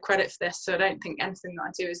massive credit for this, so I don't think anything that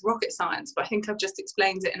I do is rocket science, but I think I've just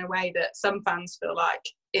explained it in a way that some fans feel like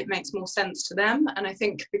it makes more sense to them. And I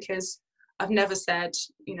think because I've never said,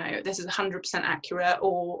 this is 100% accurate,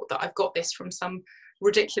 or that I've got this from some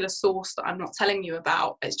ridiculous source that I'm not telling you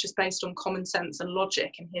about. It's just based on common sense and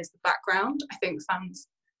logic, and here's the background. I think fans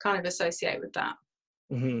kind of associate with that.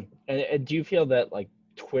 Mm-hmm. And do you feel that like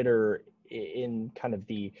Twitter, in kind of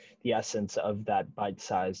the essence of that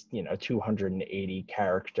bite-sized 280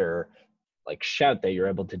 character like shout that you're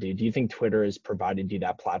able to do you think Twitter has provided you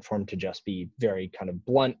that platform to just be very kind of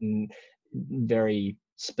blunt and very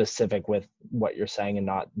specific with what you're saying, and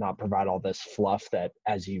not provide all this fluff that,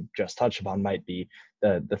 as you just touched upon, might be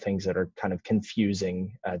the things that are kind of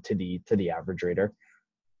confusing to the average reader?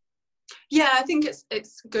 Yeah, I think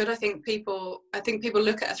it's good. I think people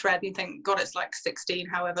look at a thread and think, God, it's like 16,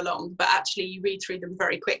 however long, but actually you read through them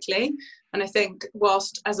very quickly. And I think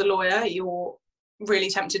whilst as a lawyer you're really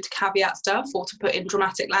tempted to caveat stuff or to put in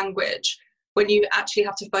dramatic language, when you actually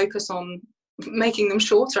have to focus on making them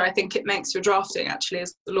shorter, I think it makes your drafting, actually,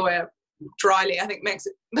 as a lawyer, dryly, I think makes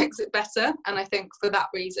it better. And I think for that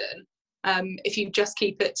reason, if you just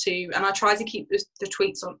keep it to, and I try to keep the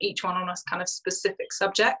tweets on each one on a kind of specific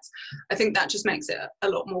subject, I think that just makes it a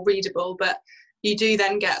lot more readable. But you do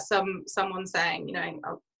then get someone saying,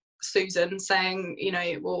 Susan saying,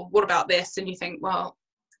 well, what about this? And you think, well,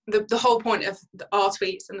 the whole point of our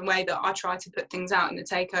tweets and the way that I try to put things out in the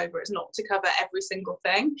takeover is not to cover every single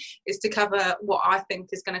thing, is to cover what I think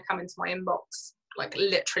is going to come into my inbox, like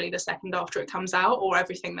literally the second after it comes out, or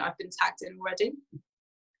everything that I've been tagged in already.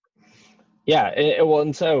 Yeah, well,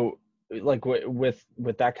 and so like with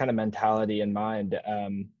that kind of mentality in mind,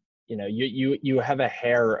 you have a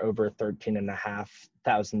hair over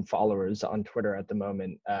 13,500 followers on Twitter at the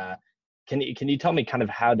moment. Can you tell me kind of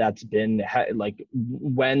how that's been? Like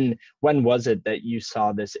when was it that you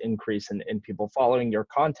saw this increase in people following your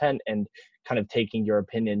content and kind of taking your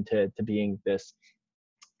opinion to being this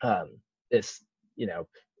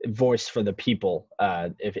voice for the people,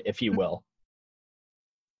 if you will?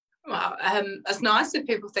 Wow, that's nice if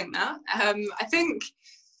people think that. I think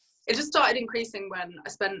it just started increasing when I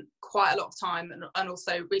spent quite a lot of time, and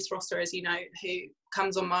also Reese Foster, as you know, who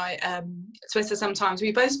comes on my Twitter sometimes.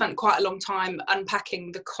 We both spent quite a long time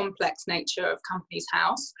unpacking the complex nature of Companies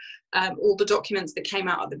House, all the documents that came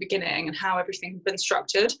out at the beginning and how everything had been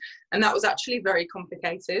structured. And that was actually very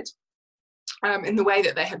complicated in the way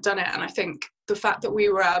that they had done it. And I think the fact that we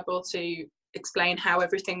were able to explain how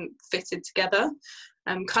everything fitted together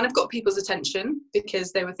kind of got people's attention,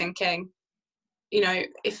 because they were thinking,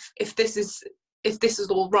 if this is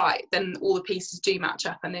all right, then all the pieces do match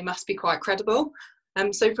up and they must be quite credible.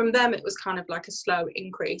 So from them, it was kind of like a slow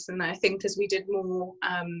increase. And I think as we did more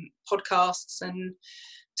podcasts and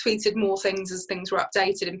tweeted more things as things were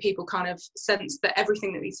updated, and people kind of sensed that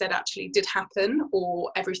everything that we said actually did happen,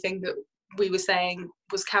 or everything that we were saying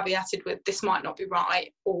was caveated with, this might not be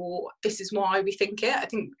right, or this is why we think it. I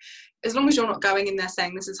think as long as you're not going in there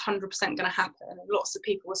saying this is 100% going to happen, and lots of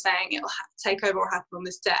people were saying it'll take over or happen on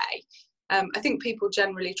this day, I think people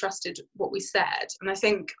generally trusted what we said. And I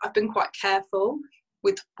think I've been quite careful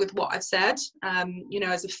with what I've said.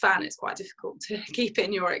 As a fan, it's quite difficult to keep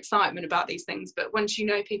in your excitement about these things, but once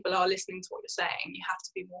people are listening to what you're saying, you have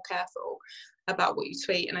to be more careful about what you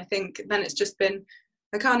tweet. And I think then it's just been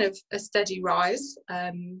a kind of a steady rise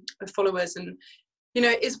of followers. And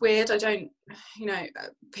it is weird. I don't,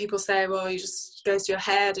 people say, well, you just goes to your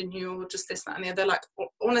head and you're just this, that and the other. Like,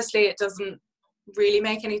 honestly, it doesn't really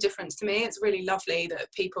make any difference to me. It's really lovely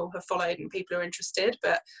that people have followed and people are interested,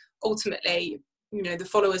 but ultimately, the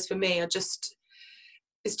followers for me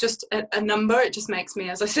it's just a number. It just makes me,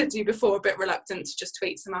 as I said to you before, a bit reluctant to just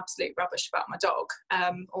tweet some absolute rubbish about my dog.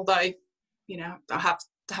 Although, I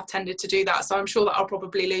have tended to do that. So I'm sure that I'll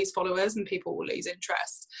probably lose followers and people will lose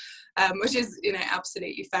interest, which is,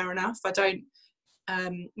 absolutely fair enough. I don't,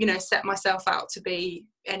 set myself out to be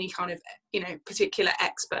any kind of, particular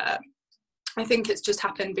expert. I think it's just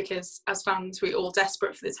happened because as fans, we're all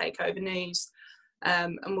desperate for the takeover news.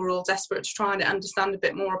 And we're all desperate to try and understand a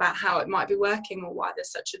bit more about how it might be working or why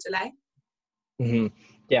there's such a delay. Mm-hmm.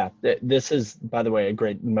 Yeah, this is, by the way, a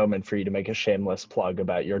great moment for you to make a shameless plug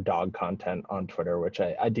about your dog content on Twitter, which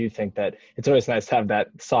I do think that it's always nice to have that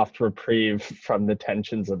soft reprieve from the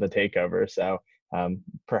tensions of the takeover. So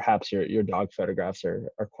perhaps your dog photographs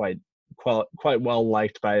are quite well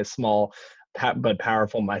liked by a small but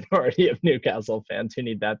powerful minority of Newcastle fans who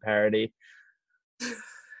need that parody.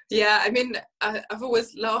 Yeah, I mean, I've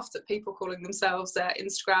always laughed at people calling themselves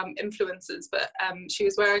Instagram influencers, but she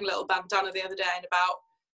was wearing a little bandana the other day, and about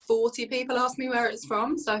 40 people asked me where it's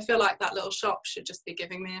from. So I feel like that little shop should just be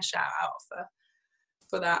giving me a shout out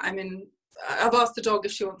for that. I mean, I've asked the dog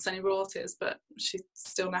if she wants any royalties, but she's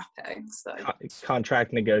still napping. So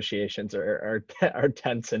contract negotiations are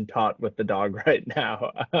tense and taut with the dog right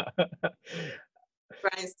now.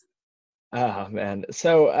 Right. Oh man.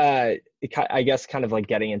 So I guess kind of like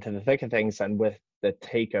getting into the thick of things, and with the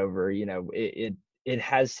takeover, you know, it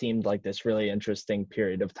has seemed like this really interesting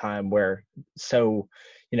period of time where, so,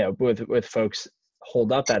 you know, with folks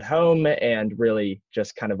holed up at home and really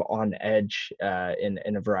just kind of on edge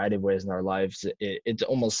in a variety of ways in our lives, it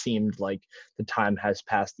almost seemed like the time has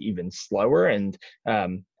passed even slower. And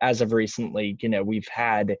as of recently, you know, we've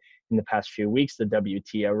had in the past few weeks the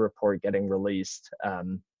WTO report getting released,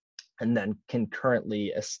 and then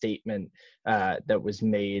concurrently a statement that was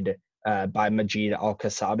made by Majid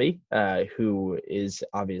Al-Kasabi, who is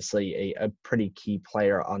obviously a pretty key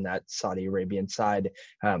player on that Saudi Arabian side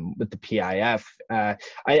with the PIF.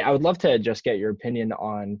 I would love to just get your opinion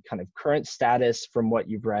on kind of current status from what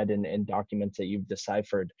you've read in documents that you've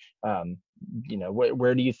deciphered. You know,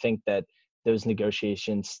 where do you think that those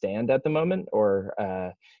negotiations stand at the moment, or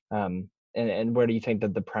and where do you think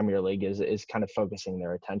that the Premier League is kind of focusing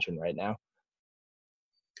their attention right now?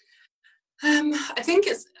 I think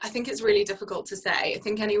it's really difficult to say. I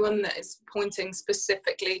think anyone that is pointing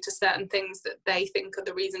specifically to certain things that they think are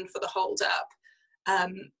the reason for the hold up,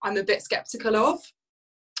 I'm a bit skeptical of.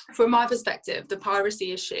 From my perspective, the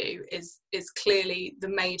piracy issue is clearly the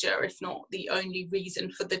major, if not the only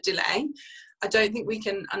reason for the delay. I don't think we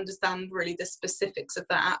can understand really the specifics of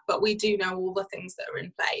that, but we do know all the things that are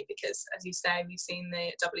in play because, as you say, we've seen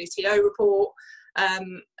the WTO report,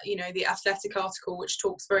 you know, the Athletic article, which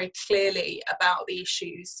talks very clearly about the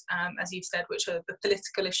issues, as you've said, which are the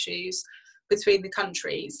political issues between the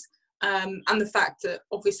countries. And the fact that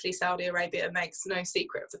obviously Saudi Arabia makes no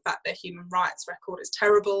secret of the fact their human rights record is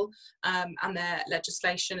terrible, and their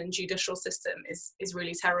legislation and judicial system is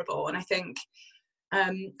really terrible. And I think,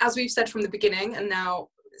 as we've said from the beginning, and now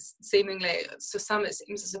seemingly to some it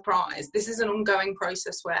seems a surprise, this is an ongoing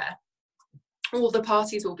process where all the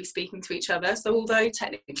parties will be speaking to each other. So although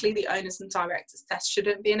technically the owners and directors test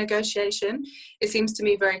shouldn't be a negotiation, it seems to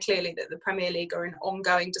me very clearly that the Premier League are in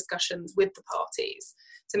ongoing discussions with the parties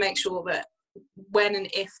to make sure that when and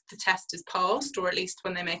if the test is passed, or at least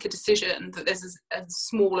when they make a decision, that there's a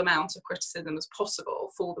small amount of criticism as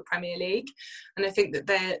possible for the Premier League. And I think that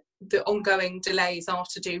the ongoing delays are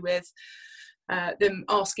to do with them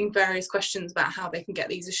asking various questions about how they can get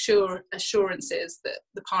these assurances that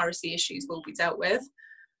the piracy issues will be dealt with.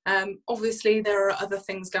 Obviously, there are other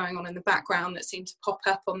things going on in the background that seem to pop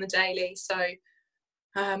up on the daily. So,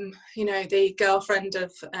 you know, the girlfriend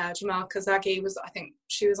of Jamal Khashoggi I think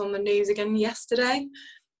she was on the news again yesterday.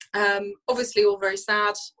 Obviously, all very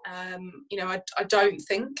sad. You know, I don't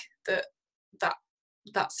think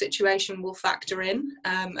that situation will factor in.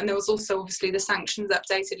 And there was also obviously the sanctions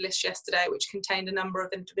updated list yesterday, which contained a number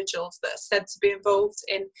of individuals that are said to be involved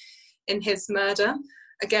in his murder.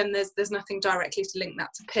 Again, there's nothing directly to link that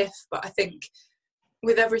to PIF, but I think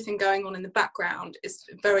with everything going on in the background, it's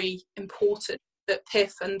very important that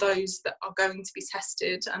PIF and those that are going to be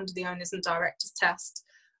tested under the owners and directors test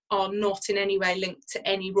are not in any way linked to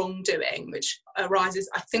any wrongdoing, which arises,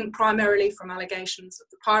 I think, primarily from allegations of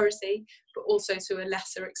the piracy, but also to a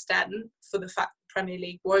lesser extent for the fact the Premier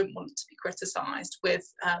League won't want to be criticised with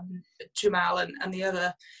Jamal and the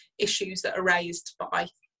other issues that are raised by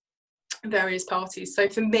various parties. So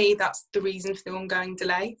for me, that's the reason for the ongoing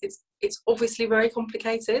delay. It's obviously very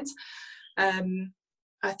complicated.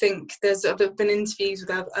 I think there's been interviews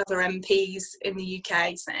with other MPs in the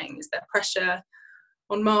UK saying, is there pressure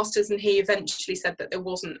on Masters? And he eventually said that there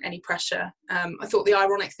wasn't any pressure. I thought the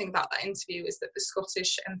ironic thing about that interview is that the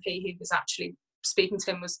Scottish MP who was actually speaking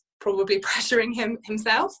to him was probably pressuring him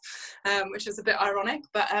himself, which is a bit ironic.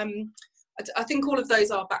 But I think all of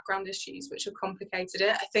those are background issues which have complicated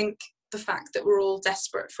it. I think the fact that we're all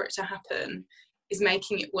desperate for it to happen is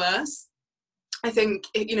making it worse. I think,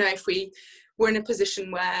 you know, if we were in a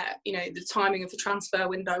position where, you know, the timing of the transfer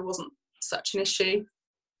window wasn't such an issue,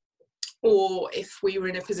 or if we were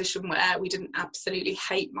in a position where we didn't absolutely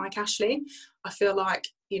hate Mike Ashley, I feel like,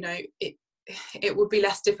 you know, it would be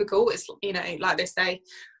less difficult. It's, you know, like they say,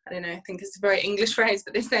 I don't know, I think it's a very English phrase,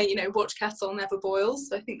 but they say, you know, watch kettle never boils.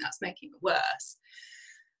 So I think that's making it worse.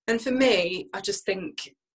 And for me, I just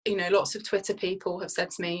think, you know, lots of Twitter people have said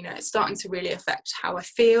to me, you know, it's starting to really affect how I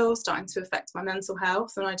feel, starting to affect my mental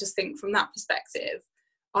health. And I just think from that perspective,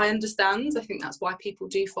 I understand. I think that's why people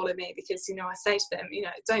do follow me, because, you know, I say to them, you know,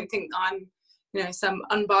 don't think I'm, you know, some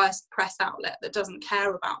unbiased press outlet that doesn't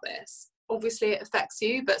care about this. obviously it affects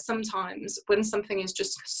you, but sometimes when something is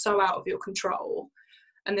just so out of your control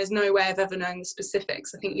and there's no way of ever knowing the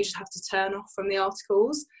specifics, I think you just have to turn off from the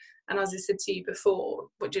articles. And as I said to you before,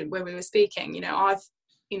 where we were speaking, I've,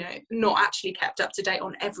 not actually kept up to date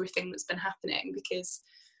on everything that's been happening, because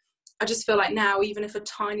I just feel like now, even if a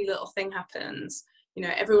tiny little thing happens,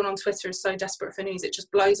 everyone on Twitter is so desperate for news, it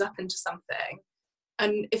just blows up into something.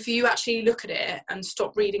 And if you actually look at it and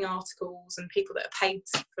stop reading articles and people that are paid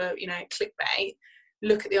for, clickbait,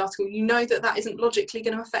 look at the article, that isn't logically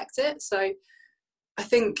going to affect it. So I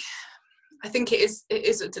think it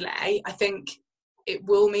is a delay. I think it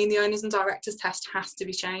will mean the owners and directors test has to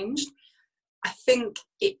be changed. I think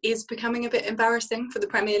it is becoming a bit embarrassing for the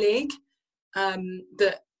Premier League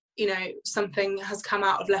that, something has come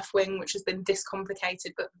out of Left Wing which has been this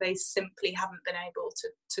complicated, but they simply haven't been able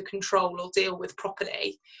to control or deal with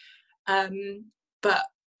properly. But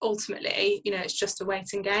ultimately, it's just a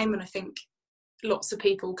waiting game. And I think lots of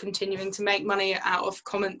people continuing to make money out of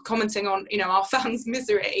commenting on, our fans'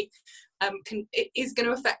 misery, it is going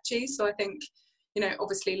to affect you. So I think,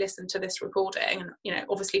 obviously listen to this recording and,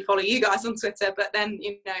 obviously follow you guys on Twitter, but then,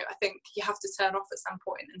 I think you have to turn off at some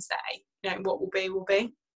point and say, what will be, will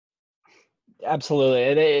be. Absolutely.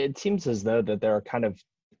 It seems as though that there are kind of,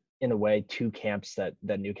 in a way, two camps that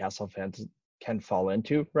Newcastle fans can fall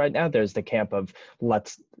into right now. There's the camp of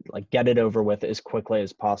let's get it over with as quickly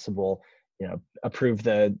as possible, approve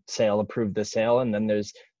the sale. And then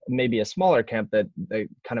there's maybe a smaller camp that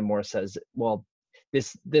kind of more says, well,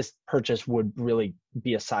 this purchase would really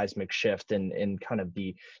be a seismic shift in kind of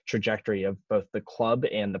the trajectory of both the club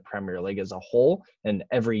and the Premier League as a whole. And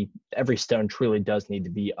every stone truly does need to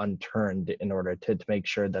be unturned in order to make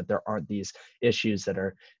sure that there aren't these issues that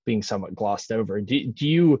are being somewhat glossed over. Do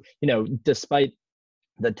you, despite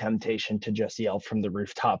the temptation to just yell from the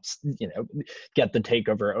rooftops, get the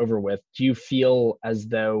takeover over with, do you feel as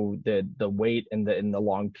though the wait in the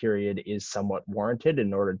long period is somewhat warranted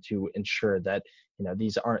in order to ensure that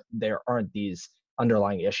there aren't these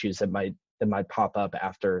underlying issues that might pop up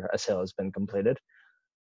after a sale has been completed?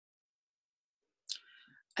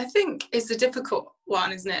 I think it's a difficult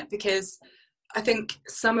one, isn't it? Because I think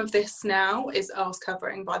some of this now is arse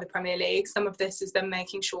covering by the Premier League. Some of this is them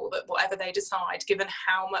making sure that whatever they decide, given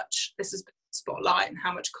how much this has been spotlight and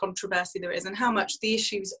how much controversy there is and how much the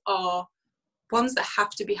issues are ones that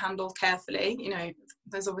have to be handled carefully.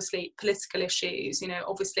 There's obviously political issues,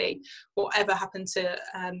 obviously whatever happened to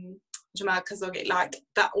Jamal Khashoggi,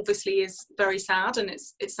 that obviously is very sad, and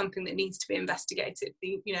it's something that needs to be investigated.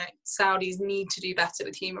 Saudis need to do better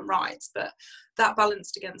with human rights, but that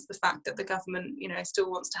balanced against the fact that the government, still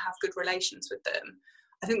wants to have good relations with them.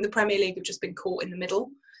 I think the Premier League have just been caught in the middle,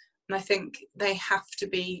 and I think they have to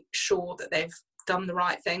be sure that they've done the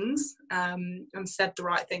right things and said the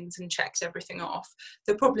right things and checked everything off.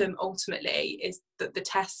 The problem ultimately is that the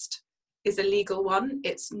test is a legal one,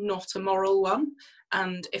 it's not a moral one.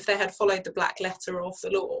 And if they had followed the black letter of the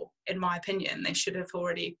law, in my opinion, they should have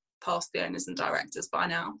already passed the owners and directors by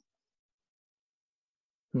now.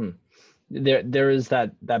 There is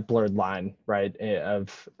that blurred line, right,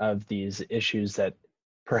 of these issues that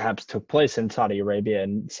perhaps took place in Saudi Arabia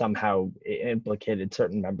and somehow implicated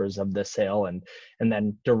certain members of the sale, and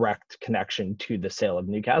then direct connection to the sale of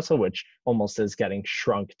Newcastle, which almost is getting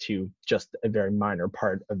shrunk to just a very minor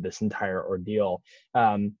part of this entire ordeal.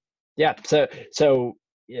 So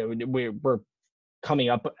we're coming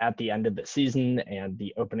up at the end of the season and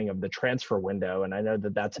the opening of the transfer window, and I know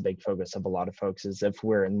that that's a big focus of a lot of folks, is if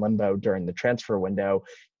we're in limbo during the transfer window.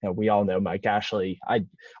 We all know Mike Ashley.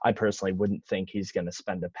 I personally wouldn't think he's going to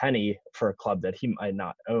spend a penny for a club that he might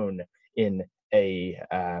not own in a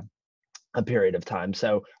period of time.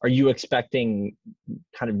 So are you expecting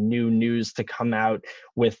kind of new news to come out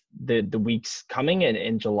with the weeks coming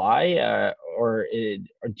in July, or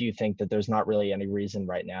do you think that there's not really any reason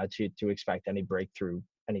right now to expect any breakthrough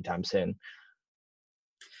anytime soon?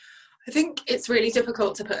 I think it's really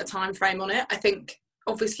difficult to put a time frame on it. I think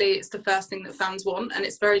obviously it's the first thing that fans want, and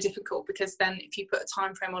it's very difficult because then if you put a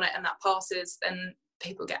time frame on it and that passes, then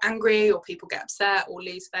people get angry or people get upset or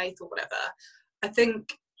lose faith or whatever. I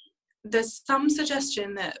think there's some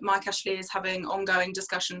suggestion that Mike Ashley is having ongoing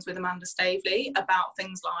discussions with Amanda Staveley about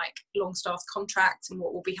things like Longstaff's contract and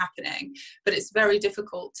what will be happening, but it's very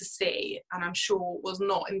difficult to see, and I'm sure was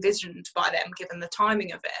not envisioned by them given the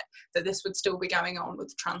timing of it, that this would still be going on with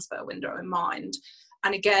the transfer window in mind.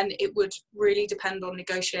 And again, it would really depend on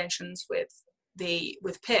negotiations with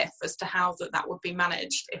PIF as to how that would be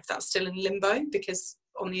managed if that's still in limbo, because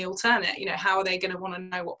on the alternate, how are they going to want to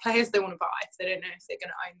know what players they want to buy if they don't know if they're going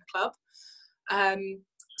to own the club?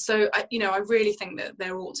 So, I really think that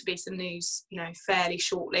there ought to be some news, fairly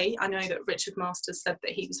shortly. I know that Richard Masters said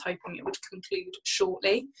that he was hoping it would conclude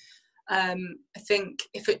shortly. I think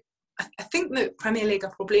that Premier League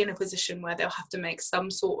are probably in a position where they'll have to make some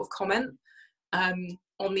sort of comment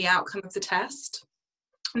on the outcome of the test.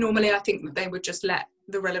 Normally, I think that they would just let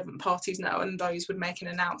the relevant parties know, and those would make an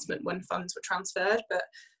announcement when funds were transferred. But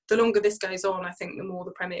the longer this goes on, I think the more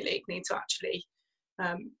the Premier League need to actually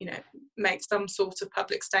make some sort of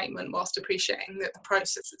public statement, whilst appreciating that the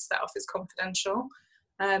process itself is confidential.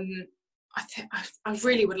 I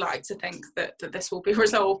really would like to think that this will be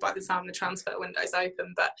resolved by the time the transfer window's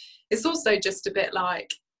open, but it's also just a bit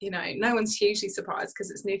like, no one's hugely surprised because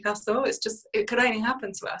it's Newcastle. It could only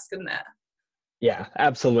happen to us, couldn't it? Yeah,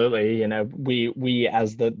 absolutely. We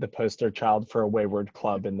as the poster child for a wayward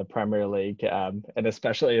club in the Premier League, and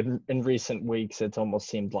especially in recent weeks, it's almost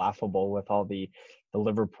seemed laughable with all the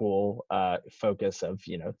Liverpool focus of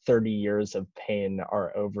 30 years of pain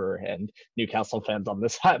are over, and Newcastle fans on the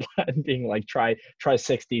sideline being like, try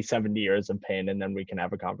 60, 70 years of pain and then we can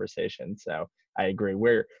have a conversation. So I agree.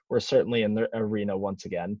 We're certainly in the arena once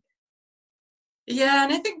again. Yeah,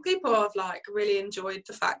 and I think people have really enjoyed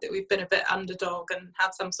the fact that we've been a bit underdog and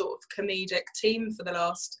had some sort of comedic team for the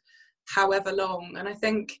last however long. And I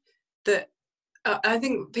think that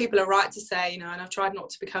people are right to say, and I've tried not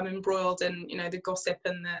to become embroiled in, the gossip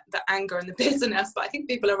and the anger and the bitterness, but I think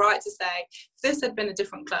people are right to say if this had been a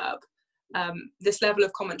different club, this level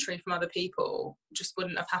of commentary from other people just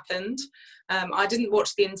wouldn't have happened. I didn't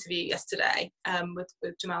watch the interview yesterday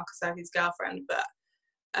with Jamal Khashoggi's girlfriend, but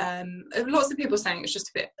lots of people saying it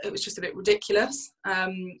was just a bit ridiculous,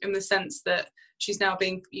 in the sense that she's now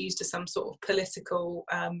being used as some sort of political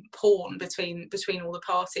pawn between all the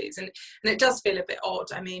parties, and it does feel a bit odd.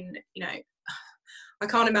 I mean, I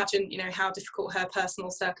can't imagine how difficult her personal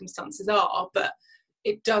circumstances are, but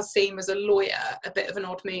it does seem as a lawyer a bit of an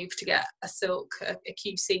odd move to get a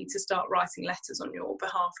QC to start writing letters on your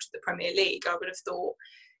behalf to the Premier League. I would have thought,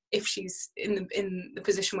 if she's in the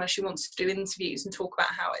position where she wants to do interviews and talk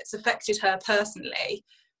about how it's affected her personally,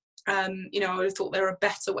 I would have thought there are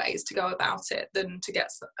better ways to go about it than to get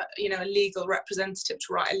a legal representative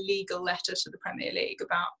to write a legal letter to the Premier League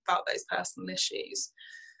about those personal issues.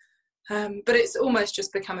 But it's almost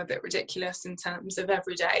just become a bit ridiculous in terms of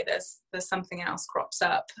every day there's something else crops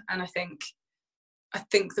up, and I think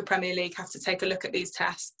the Premier League have to take a look at these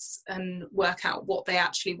tests and work out what they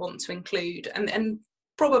actually want to include, and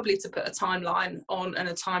probably to put a timeline on and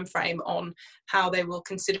a time frame on how they will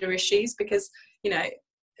consider issues, because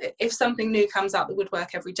if something new comes out the woodwork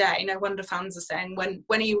every day, no wonder fans are saying, when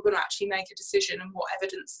are you going to actually make a decision, and what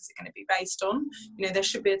evidence is it going to be based on? There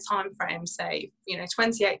should be a time frame, say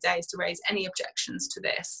 28 days to raise any objections to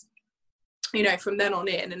this. From then on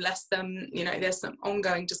in, unless there's some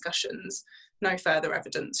ongoing discussions, no further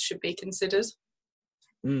evidence should be considered.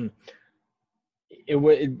 It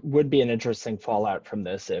would be an interesting fallout from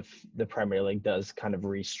this if the Premier League does kind of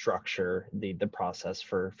restructure the process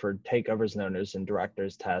for takeovers and owners and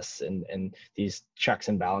directors tests and these checks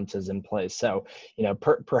and balances in place. So,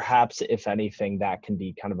 perhaps if anything, that can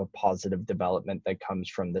be kind of a positive development that comes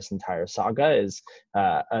from this entire saga, is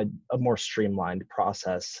a more streamlined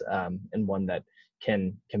process, and one that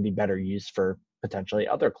can be better used for potentially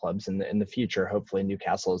other clubs in the future. Hopefully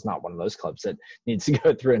Newcastle is not one of those clubs that needs to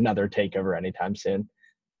go through another takeover anytime soon.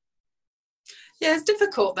 Yeah, it's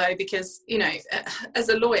difficult though, because as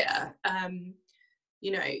a lawyer,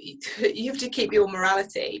 you have to keep your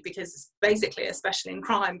morality, because basically, especially in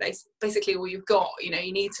crime, basically all you've got, you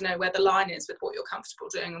need to know where the line is with what you're comfortable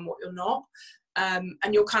doing and what you're not.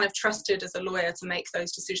 And you're kind of trusted as a lawyer to make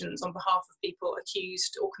those decisions on behalf of people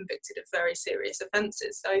accused or convicted of very serious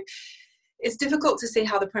offences. So it's difficult to see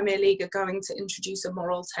how the Premier League are going to introduce a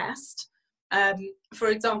moral test. For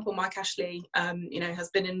example, Mike Ashley, has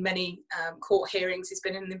been in many court hearings. He's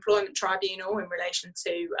been in the employment tribunal in relation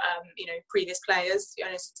to, previous players,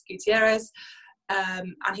 Jonas Gutierrez,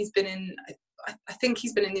 and he's been in. I think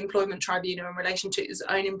he's been in the employment tribunal in relation to his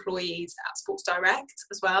own employees at Sports Direct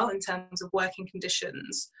as well, in terms of working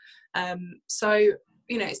conditions. So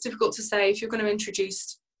it's difficult to say if you're going to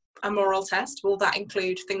introduce a moral test, will that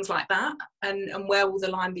include things like that, and where will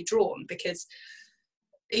the line be drawn? Because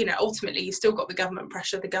ultimately you've still got the government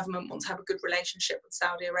pressure. The government wants to have a good relationship with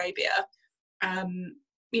Saudi Arabia.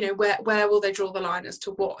 Where will they draw the line as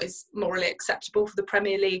to what is morally acceptable for the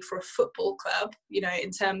Premier League, for a football club?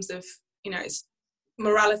 In terms of it's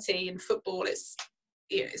morality in football,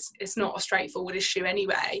 it's not a straightforward issue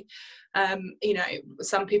anyway.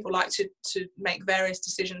 Some people like to make various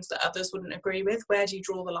decisions that others wouldn't agree with. Where do you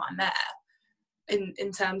draw the line there?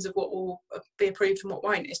 in terms of what will be approved and what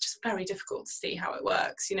won't. It's just very difficult to see how it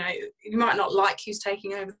works. You might not like who's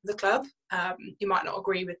taking over the club. You might not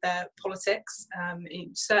agree with their politics.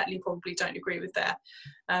 You certainly probably don't agree with their,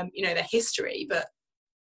 their history. But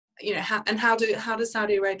how does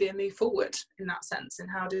Saudi Arabia move forward in that sense? And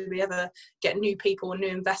how do we ever get new people and new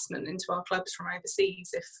investment into our clubs from overseas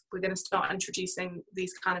if we're going to start introducing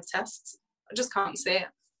these kind of tests? I just can't see it.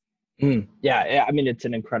 Yeah, I mean, it's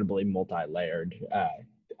an incredibly multi-layered,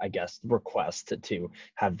 request to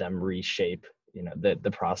have them reshape,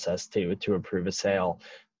 the process to approve a sale.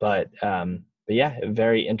 But yeah, a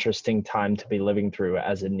very interesting time to be living through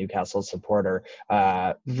as a Newcastle supporter.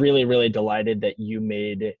 Really, really delighted that you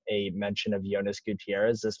made a mention of Jonas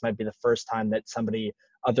Gutierrez. This might be the first time that somebody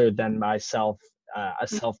other than myself, a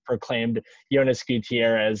self-proclaimed Jonas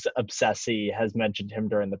Gutierrez obsessee, has mentioned him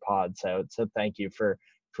during the pod. So thank you for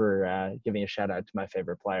giving a shout out to my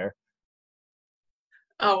favorite player.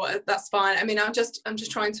 Oh, that's fine. I mean, I'm just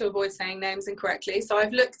trying to avoid saying names incorrectly. So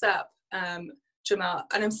I've looked up Jamal,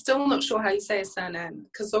 and I'm still not sure how you say his surname.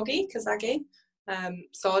 Kazagi.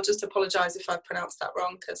 So I'll just apologise if I pronounced that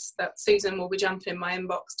wrong, because that Susan will be jumping in my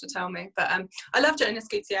inbox to tell me. But I love Jonas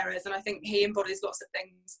Gutierrez, and I think he embodies lots of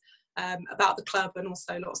things about the club, and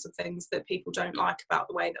also lots of things that people don't like about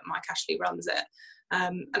the way that Mike Ashley runs it.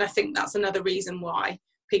 And I think that's another reason why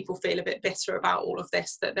people feel a bit bitter about all of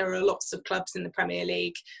this, that there are lots of clubs in the Premier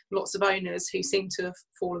League, lots of owners who seem to have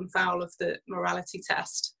fallen foul of the morality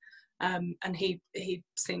test. And he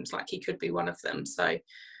seems like he could be one of them. So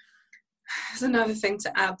there's another thing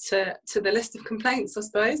to add to the list of complaints, I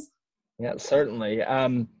suppose. Yeah, certainly.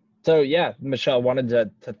 So yeah, Michelle, wanted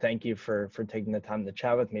to thank you for taking the time to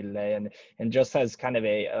chat with me today. And just as kind of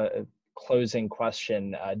a closing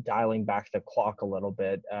question, dialing back the clock a little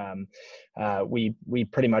bit, we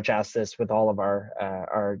pretty much asked this with all of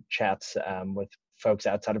our chats with folks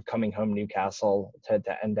outside of Coming Home Newcastle to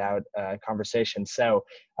end out conversation. So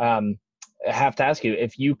I have to ask you,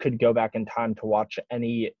 if you could go back in time to watch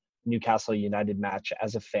any Newcastle United match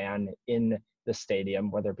as a fan in the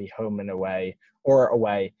stadium, whether it be home and away or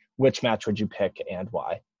away, which match would you pick and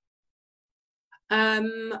why?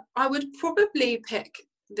 I would probably pick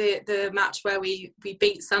the match where we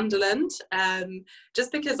beat Sunderland,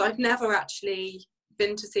 just because I've never actually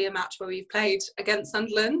been to see a match where we've played against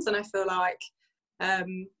Sunderland, and I feel like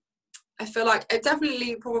I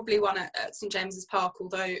definitely probably won at St James's Park,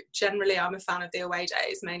 although generally I'm a fan of the away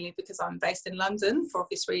days, mainly because I'm based in London for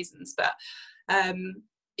obvious reasons. But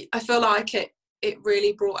I feel like it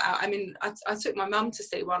really brought out, I mean, I took my mum to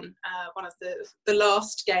see one of the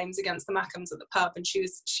last games against the Mackhams at the pub, and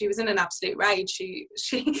she was in an absolute rage. She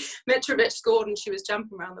Mitrovic scored and she was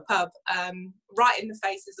jumping around the pub, right in the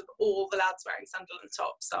faces of all the lads wearing Sunderland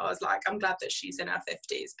tops. So I was like, I'm glad that she's in her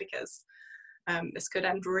 50s, because this could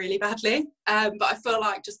end really badly. But I feel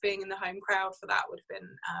like just being in the home crowd for that would have been,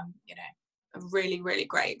 a really, really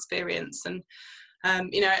great experience. And I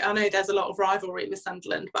know there's a lot of rivalry with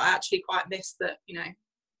Sunderland, but I actually quite miss that.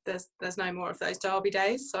 There's no more of those derby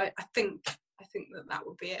days. So I think that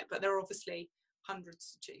would be it. But there are obviously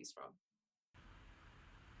hundreds to choose from.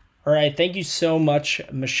 All right. Thank you so much,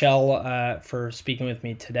 Michelle, for speaking with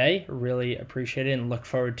me today. Really appreciate it, and look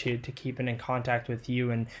forward to keeping in contact with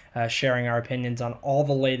you and sharing our opinions on all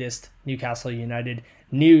the latest Newcastle United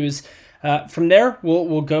news. From there,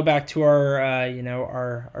 we'll go back to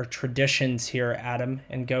our traditions here, Adam,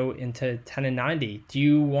 and go into 10 and 90. Do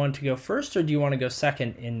you want to go first, or do you want to go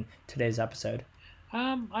second in today's episode?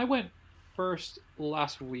 I went first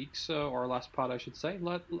last week, or last pod, I should say.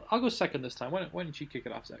 I'll go second this time. Why don't you kick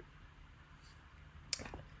it off, Zach?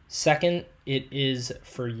 Second, it is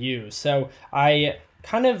for you. So I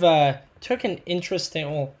kind of took an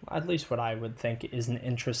interesting, well, at least what I would think is an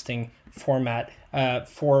interesting format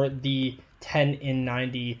for the 10 in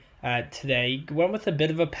 90 today. Went with a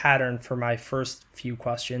bit of a pattern for my first few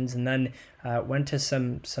questions, and then went to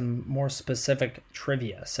some more specific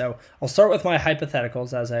trivia. So I'll start with my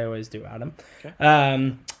hypotheticals, as I always do, Adam.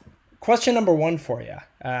 Okay. Question number 1 for you.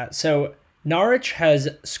 So Norwich has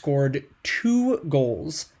scored 2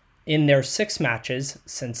 goals in their 6 matches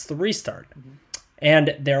since the restart. Mm-hmm.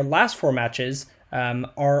 And their last 4 matches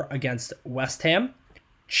are against West Ham,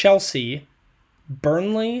 Chelsea,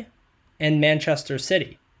 Burnley, and Manchester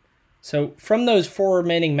City. So from those 4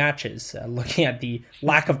 remaining matches, looking at the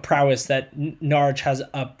lack of prowess that Norwich has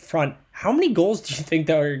up front, how many goals do you think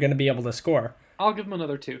they're going to be able to score? I'll give them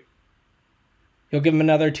another 2. You'll give them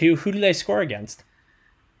another 2? Who do they score against?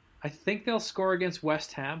 I think they'll score against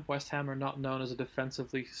West Ham. West Ham are not known as a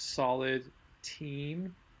defensively solid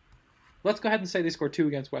team. Let's go ahead and say they scored 2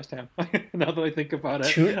 against West Ham. Now that I think about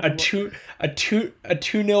it, a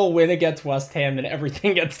 2-0 win against West Ham, and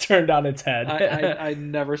everything gets turned on its head. I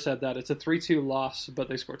never said that. It's a 3-2 loss, but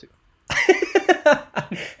they scored 2.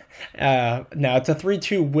 No, it's a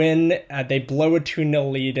 3-2 win. They blow a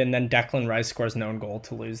 2-0 lead, and then Declan Rice scores an own goal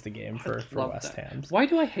to lose the game for West Ham. Why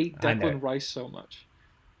do I hate Declan Rice so much?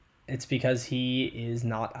 It's because he is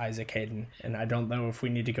not Isaac Hayden, and I don't know if we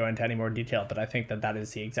need to go into any more detail, but I think that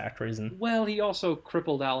is the exact reason. Well, he also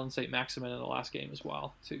crippled Alan St. Maximin in the last game as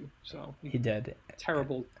well, too. So he did.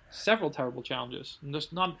 Several terrible challenges. I'm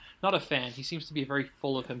just not a fan. He seems to be a very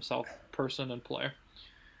full of himself person and player.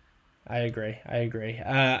 I agree.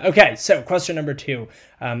 Okay, so question number 2.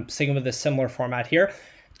 Sticking with a similar format here.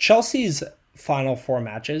 Chelsea's final 4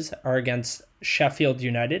 matches are against Sheffield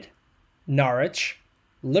United, Norwich,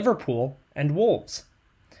 Liverpool, and Wolves.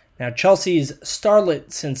 Now, Chelsea's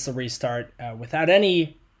starlet since the restart, without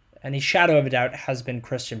any shadow of a doubt, has been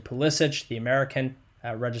Christian Pulisic, the American,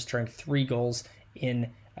 registering 3 goals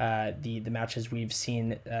in the matches we've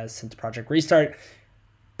seen since Project Restart.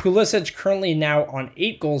 Pulisic, currently now on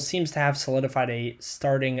 8 goals, seems to have solidified a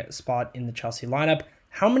starting spot in the Chelsea lineup.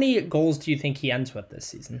 How many goals do you think he ends with this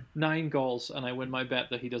season? 9 goals, and I win my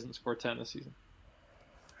bet that he doesn't score 10 this season.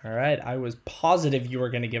 All right, I was positive you were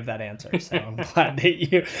going to give that answer, so I'm glad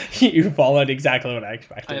that you followed exactly what I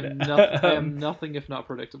expected. I am nothing if not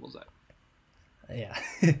predictable, Zach. Yeah,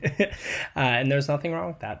 and there's nothing wrong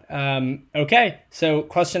with that. Okay, so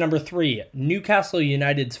question number 3. Newcastle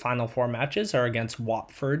United's final 4 matches are against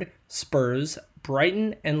Watford, Spurs,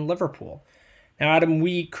 Brighton, and Liverpool. Now, Adam,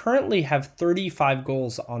 we currently have 35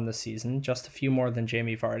 goals on the season, just a few more than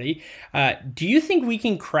Jamie Vardy. Do you think we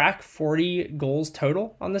can crack 40 goals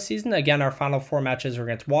total on the season? Again, our final 4 matches are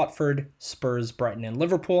against Watford, Spurs, Brighton, and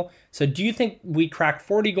Liverpool. So do you think we crack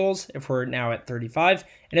 40 goals if we're now at 35?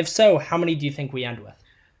 And if so, how many do you think we end with?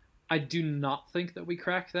 I do not think that we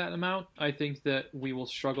crack that amount. I think that we will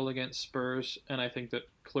struggle against Spurs, and I think that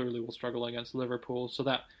clearly we'll struggle against Liverpool. So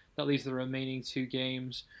that leaves the remaining 2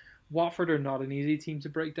 games. Watford are not an easy team to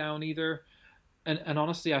break down either. And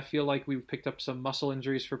honestly, I feel like we've picked up some muscle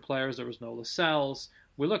injuries for players. There was no Lascelles.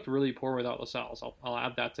 We looked really poor without Lascelles. I'll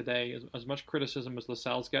add that today. As much criticism as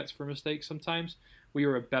Lascelles gets for mistakes sometimes, we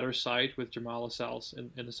were a better side with Jamal Lascelles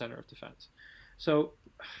in the center of defense. So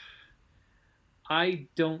I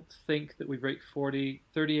don't think that we break 40,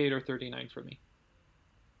 38 or 39 for me.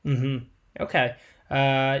 Mm-hmm. Okay.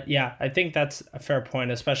 Yeah, I think that's a fair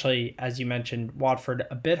point, especially as you mentioned, Watford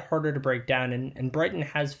a bit harder to break down, and Brighton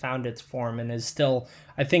has found its form and is still,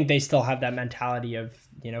 I think they still have that mentality of,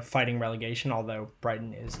 fighting relegation, although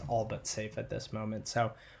Brighton is all but safe at this moment.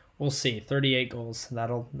 So we'll see. 38 goals.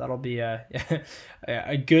 That'll be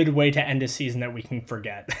a good way to end a season that we can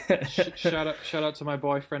forget. Shout out to my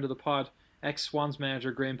boy, friend of the pod, ex-Swans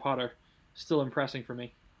manager Graham Potter. Still impressing for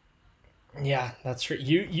me. Yeah, that's true.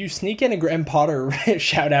 You sneak in a Graham Potter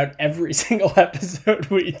shout out every single episode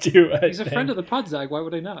we do. He's a friend of the pod, Zach. Why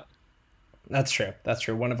would I not? That's true.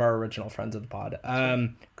 One of our original friends of the pod.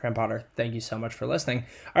 Graham Potter, thank you so much for listening.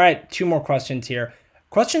 All right, 2 more questions here.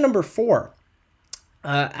 Question number 4.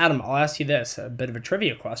 Adam, I'll ask you this, a bit of a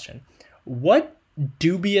trivia question. What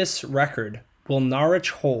dubious record will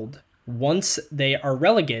Norwich hold once they are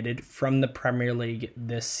relegated from the Premier League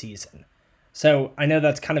this season? So I know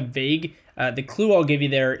that's kind of vague. The clue I'll give you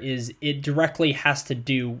there is it directly has to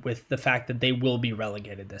do with the fact that they will be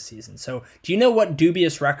relegated this season. So do you know what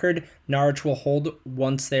dubious record Norwich will hold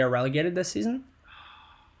once they are relegated this season?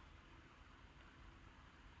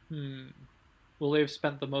 Will they have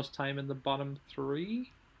spent the most time in the bottom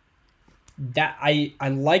 3? That I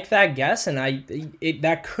like that guess, and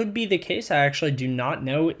that could be the case. I actually do not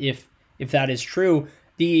know if that is true.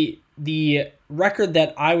 The record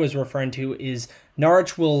that I was referring to is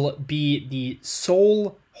Norwich will be the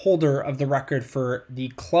sole holder of the record for the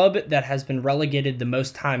club that has been relegated the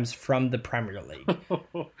most times from the Premier League.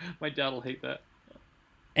 My dad will hate that.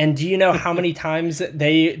 And do you know how many times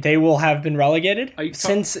they will have been relegated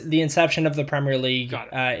since the inception of the Premier League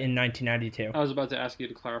in 1992? I was about to ask you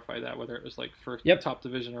to clarify that, whether it was like first top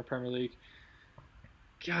division or Premier League.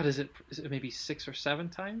 God, is it maybe 6 or 7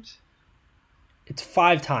 times? It's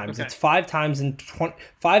 5 times. Okay. It's 5 times in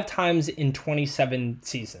 5 times in 27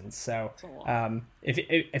 seasons. So,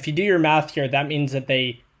 if you do your math here, that means that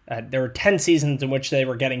there were 10 seasons in which they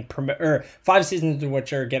were getting 5 seasons in which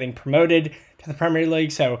they're getting promoted to the Premier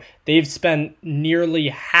League. So they've spent nearly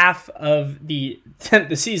half of the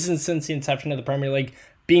seasons since the inception of the Premier League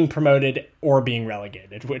being promoted or being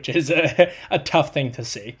relegated, which is a tough thing to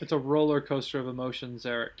see. It's a roller coaster of emotions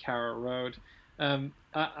there at Carrow Road.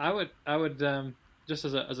 I would just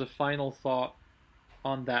as a final thought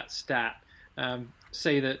on that stat,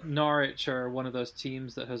 say that Norwich are one of those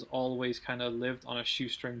teams that has always kind of lived on a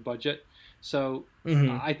shoestring budget. So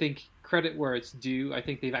I think credit where it's due. I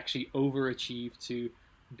think they've actually overachieved to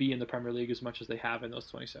be in the Premier League as much as they have in those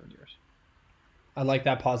 27 years. I like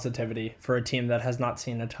that positivity for a team that has not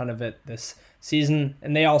seen a ton of it this season.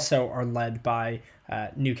 And they also are led by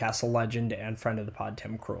Newcastle legend and friend of the pod,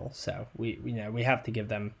 Tim Krul. So we have to give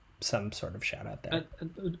them some sort of shout out there.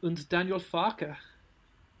 And Daniel Farke.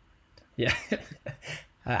 Yeah.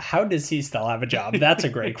 How does he still have a job? That's a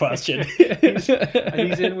great question. he's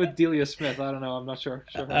in with Delia Smith. I don't know. I'm not sure.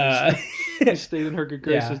 He stayed in her good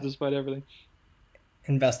graces despite everything.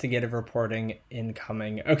 Investigative reporting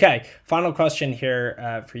incoming. Okay, final question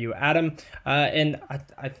here for you, Adam. And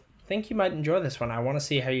I think you might enjoy this one. I want to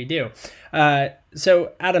see how you do.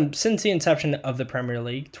 So, Adam, since the inception of the Premier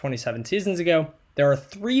League 27 seasons ago, there are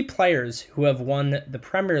 3 players who have won the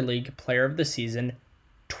Premier League Player of the Season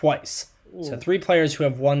twice. Ooh. So 3 players who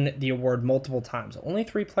have won the award multiple times. Only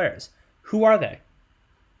 3 players. Who are they?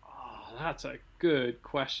 Oh, that's a good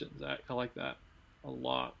question, Zach. I like that a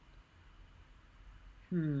lot.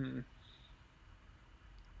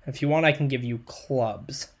 If you want, I can give you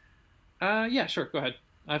clubs. Yeah, sure. Go ahead.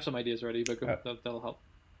 I have some ideas already, but that'll help.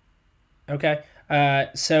 Okay.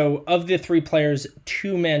 So of the 3 players,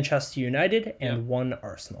 2 Manchester United and 1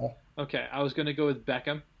 Arsenal. Okay. I was going to go with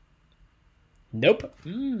Beckham. Nope.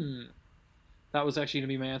 That was actually going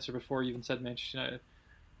to be my answer before you even said Manchester United.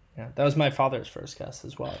 Yeah, that was my father's first guess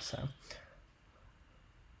as well. So.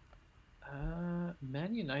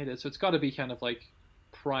 Man United. So it's got to be kind of like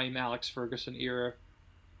prime Alex Ferguson era.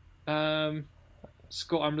 I'm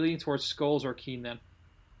leaning towards Scholes or Keane then.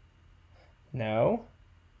 No.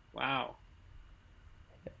 Wow.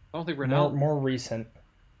 I don't think Ronaldo. More recent.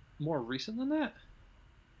 More recent than that?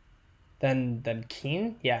 Than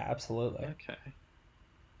Keane? Yeah, absolutely. Okay.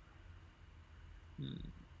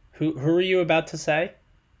 Who are you about to say?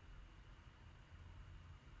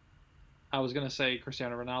 I was going to say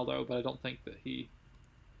Cristiano Ronaldo, but I don't think that he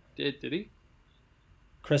did he?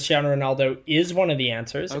 Cristiano Ronaldo is one of the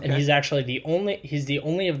answers, and he's actually the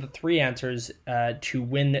only of the 3 answers to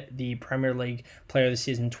win the Premier League Player of the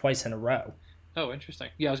Season twice in a row. Oh, interesting.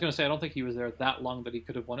 Yeah, I was going to say I don't think he was there that long that he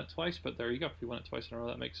could have won it twice, but there you go. If he won it twice in a row,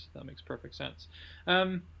 that makes perfect sense.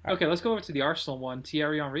 Okay, let's go over to the Arsenal one.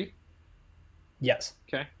 Thierry Henry. Yes.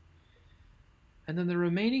 Okay. And then the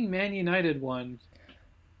remaining Man United one.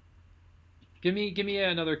 Give me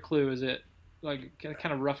another clue. Is it like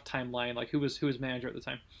kind of rough timeline? Like who was manager at the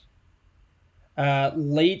time?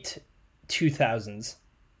 Late 2000s.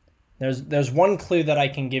 There's one clue that I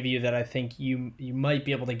can give you that I think you might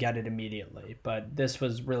be able to get it immediately, but this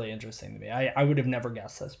was really interesting to me. I would have never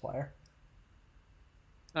guessed this player.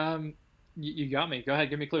 You got me. Go ahead,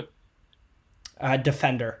 give me a clue.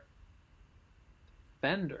 Defender.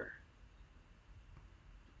 Defender.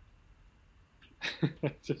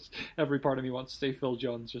 Just every part of me wants to say Phil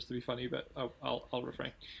Jones just to be funny, but I'll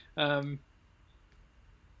refrain. I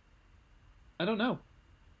don't know.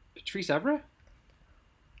 Patrice Evra?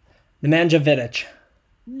 Nemanja Vidic.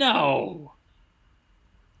 No.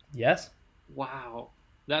 Yes. Wow,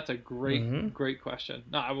 that's a great question.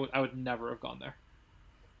 No, I would never have gone there.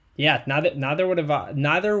 Yeah,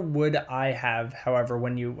 neither would I have. However,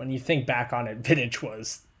 when you think back on it, Vidic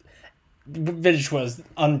was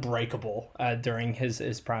unbreakable during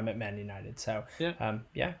his prime at Man United. So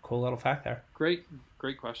yeah, cool little fact there. Great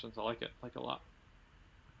questions. I like it a lot.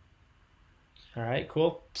 All right,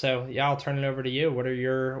 cool. So yeah, I'll turn it over to you. What are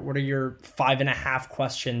your 5.5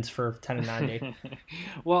 questions for 10 and 90?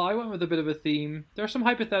 Well, I went with a bit of a theme. There's some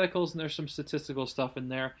hypotheticals and there's some statistical stuff in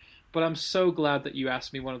there, but I'm so glad that you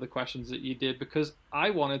asked me one of the questions that you did, because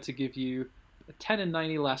I wanted to give you a 10 and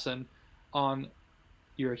 90 lesson on.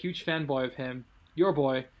 You're a huge fanboy of him. Your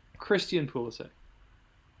boy, Christian Pulisic.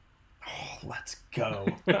 Oh, let's go!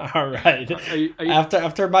 All right. Are you...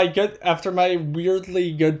 After my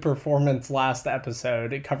weirdly good performance last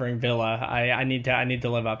episode covering Villa, I need to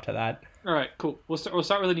live up to that. All right, cool. We'll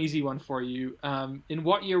start with an easy one for you. In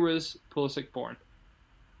what year was Pulisic born?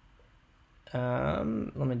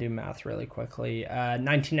 Let me do math really quickly.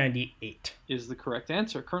 1998 is the correct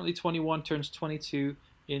answer. Currently 21, turns 22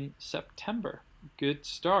 in September. Good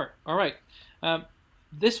start. All right.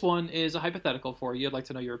 This one is a hypothetical for you. I'd like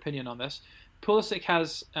to know your opinion on this. Pulisic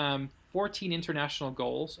has 14 international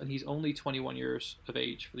goals, and he's only 21 years of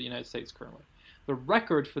age for the United States currently. The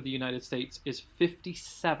record for the United States is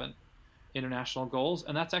 57 international goals,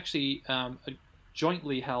 and that's actually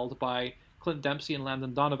jointly held by Clint Dempsey and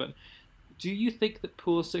Landon Donovan. Do you think that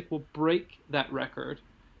Pulisic will break that record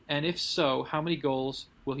And if so, how many goals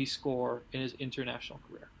will he score in his international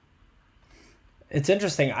career? It's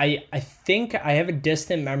interesting. I think I have a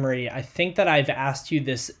distant memory. I think that I've asked you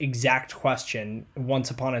this exact question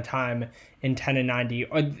once upon a time in 10 and 90.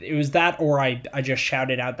 It was that, or I just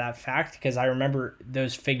shouted out that fact because I remember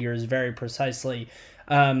those figures very precisely.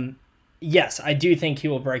 Yes, I do think he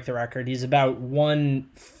will break the record. He's about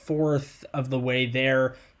 1/4 of the way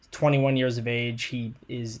there. 21 years of age. He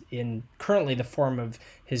is in currently the form of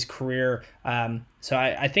his career. So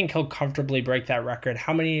I think he'll comfortably break that record.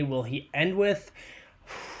 How many will he end with?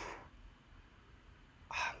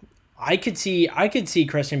 I could see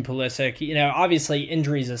Christian Pulisic, obviously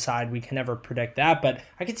injuries aside, we can never predict that, but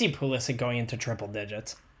I could see Pulisic going into triple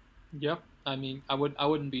digits. Yep. I mean, I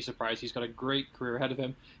wouldn't be surprised. He's got a great career ahead of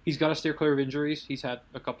him. He's got to steer clear of injuries. He's had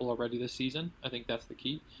a couple already this season. I think that's the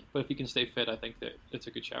key. But if he can stay fit, I think that it's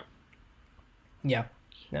a good shout. Yeah,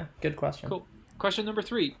 good question. Cool. Question number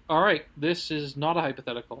 3. All right, this is not a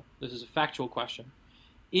hypothetical. This is a factual question.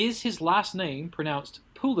 Is his last name pronounced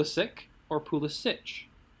Pulisic or Pulisic?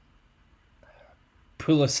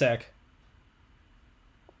 Pulisic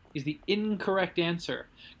is the incorrect answer.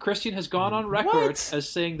 Christian has gone on record as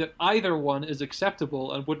saying that either one is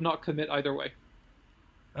acceptable and would not commit either way.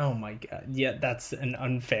 Oh my god! Yeah, that's an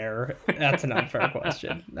unfair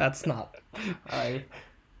question. That's not.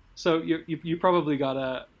 So you probably got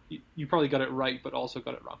it right, but also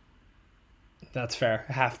got it wrong. That's fair.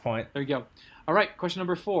 Half point. There you go. All right, question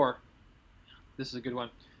number 4. This is a good one.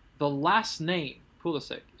 The last name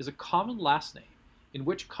Pulisic is a common last name in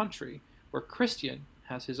which country where Christian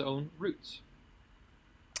has his own roots?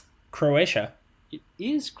 Croatia. It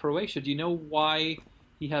is Croatia. Do you know why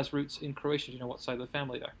he has roots in Croatia? Do you know what side of the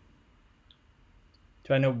family there?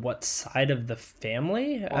 Do I know what side of the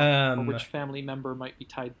family? Or which family member might be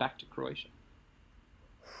tied back to Croatia?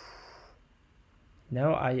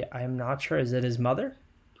 No, I'm not sure. Is it his mother?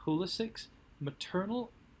 Pulisic's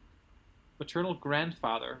maternal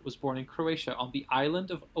grandfather was born in Croatia on the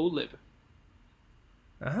island of Olib.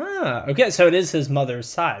 Ah, okay. So it is his mother's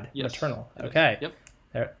side, yes, maternal. Okay. Yep.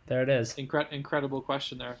 There it is. Incredible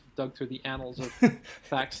question there. Dug through the annals of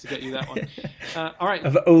facts to get you that one. All right.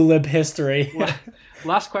 Of Olib history.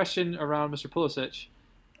 Last question around Mr. Pulisic.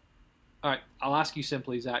 All right. I'll ask you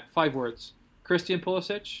simply, Zach. 5 words. Christian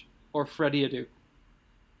Pulisic or Freddie Adu?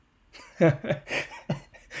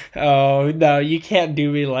 Oh, no. You can't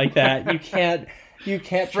do me like that. You can't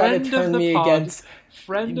try to turn me against...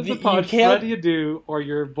 Friend of the pod, Freddie Adu or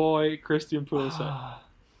your boy, Christian Pulisic?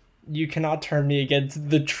 You cannot turn me against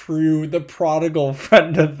the prodigal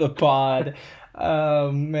friend of the pod. Oh,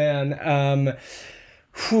 man.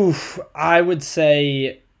 I would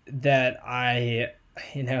say that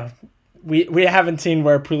we haven't seen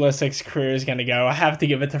where Pulisic's career is going to go. I have to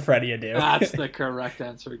give it to Freddie Adu. That's the correct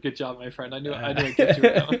answer. Good job, my friend. I knew I'd get you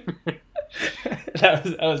with that one.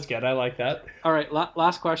 that was good. I like that. All right,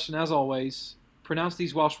 last question, as always. Pronounce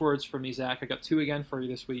these Welsh words for me, Zach. I got 2 again for you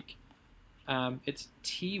this week. It's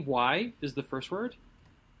T-Y is the first word.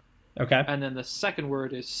 Okay. And then the second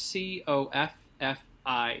word is C-O-F-F-I.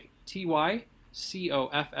 T-Y,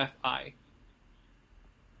 C-O-F-F-I.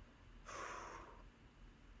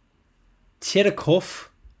 Tirakoff.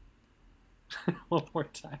 One more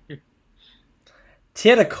time.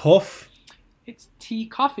 Tirakoff. It's tea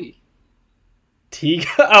coffee. Tea.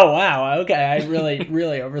 Oh wow. Okay, I really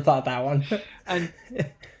overthought that one.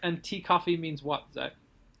 And tea coffee means what, Zach?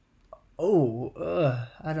 Oh,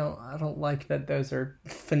 I don't like that those are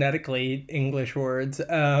phonetically English words.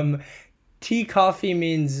 Tea coffee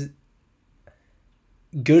means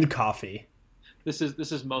good coffee. This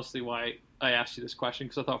is mostly why I asked you this question,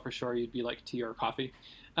 because I thought for sure you'd be like tea or coffee.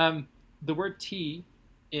 The word tea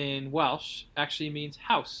in Welsh actually means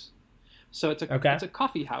house, so it's a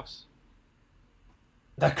coffee house.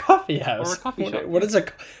 A coffee house or a coffee shop. What is a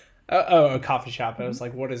coffee shop? I was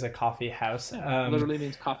like, what is a coffee house? Literally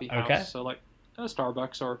means coffee house. Okay. So like a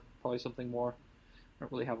Starbucks or probably something more. I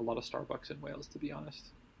don't really have a lot of Starbucks in Wales, to be honest.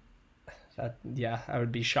 I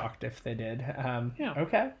would be shocked if they did. Yeah.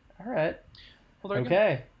 Okay. All right. Well,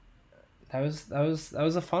 okay. That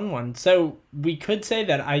was a fun one. So we could say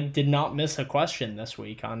that I did not miss a question this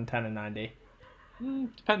week on 10 and 90.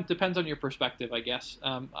 Depends on your perspective, I guess.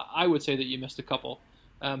 I would say that you missed a couple.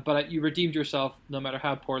 But you redeemed yourself, no matter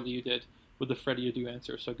how poorly you did, with the Freddie Adu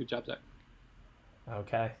answer. So good job, Zach.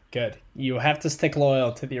 Okay, good. You have to stick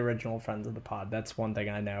loyal to the original friends of the pod. That's one thing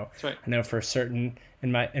I know. That's right. I know for certain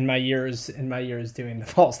in my years doing the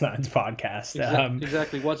False Nines podcast.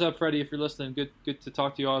 Exactly. What's up, Freddie? If you're listening, good to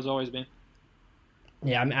talk to you as always, man.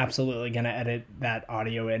 Yeah, I'm absolutely going to edit that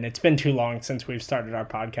audio in. It's been too long since we've started our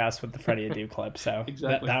podcast with the Freddie Adu clip, so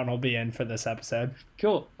Exactly. that one will be in for this episode.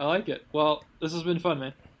 Cool. I like it. Well, this has been fun,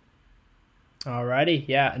 man. Alrighty.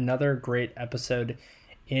 Yeah, another great episode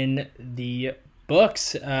in the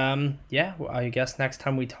books. Yeah, well, I guess next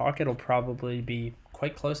time we talk, it'll probably be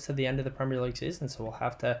quite close to the end of the Premier League season, so we'll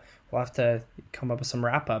have to come up with some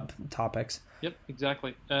wrap-up topics. Yep,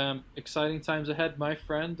 exactly. Exciting times ahead, my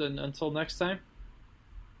friend, and until next time.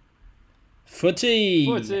 Footy!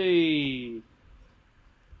 Footy!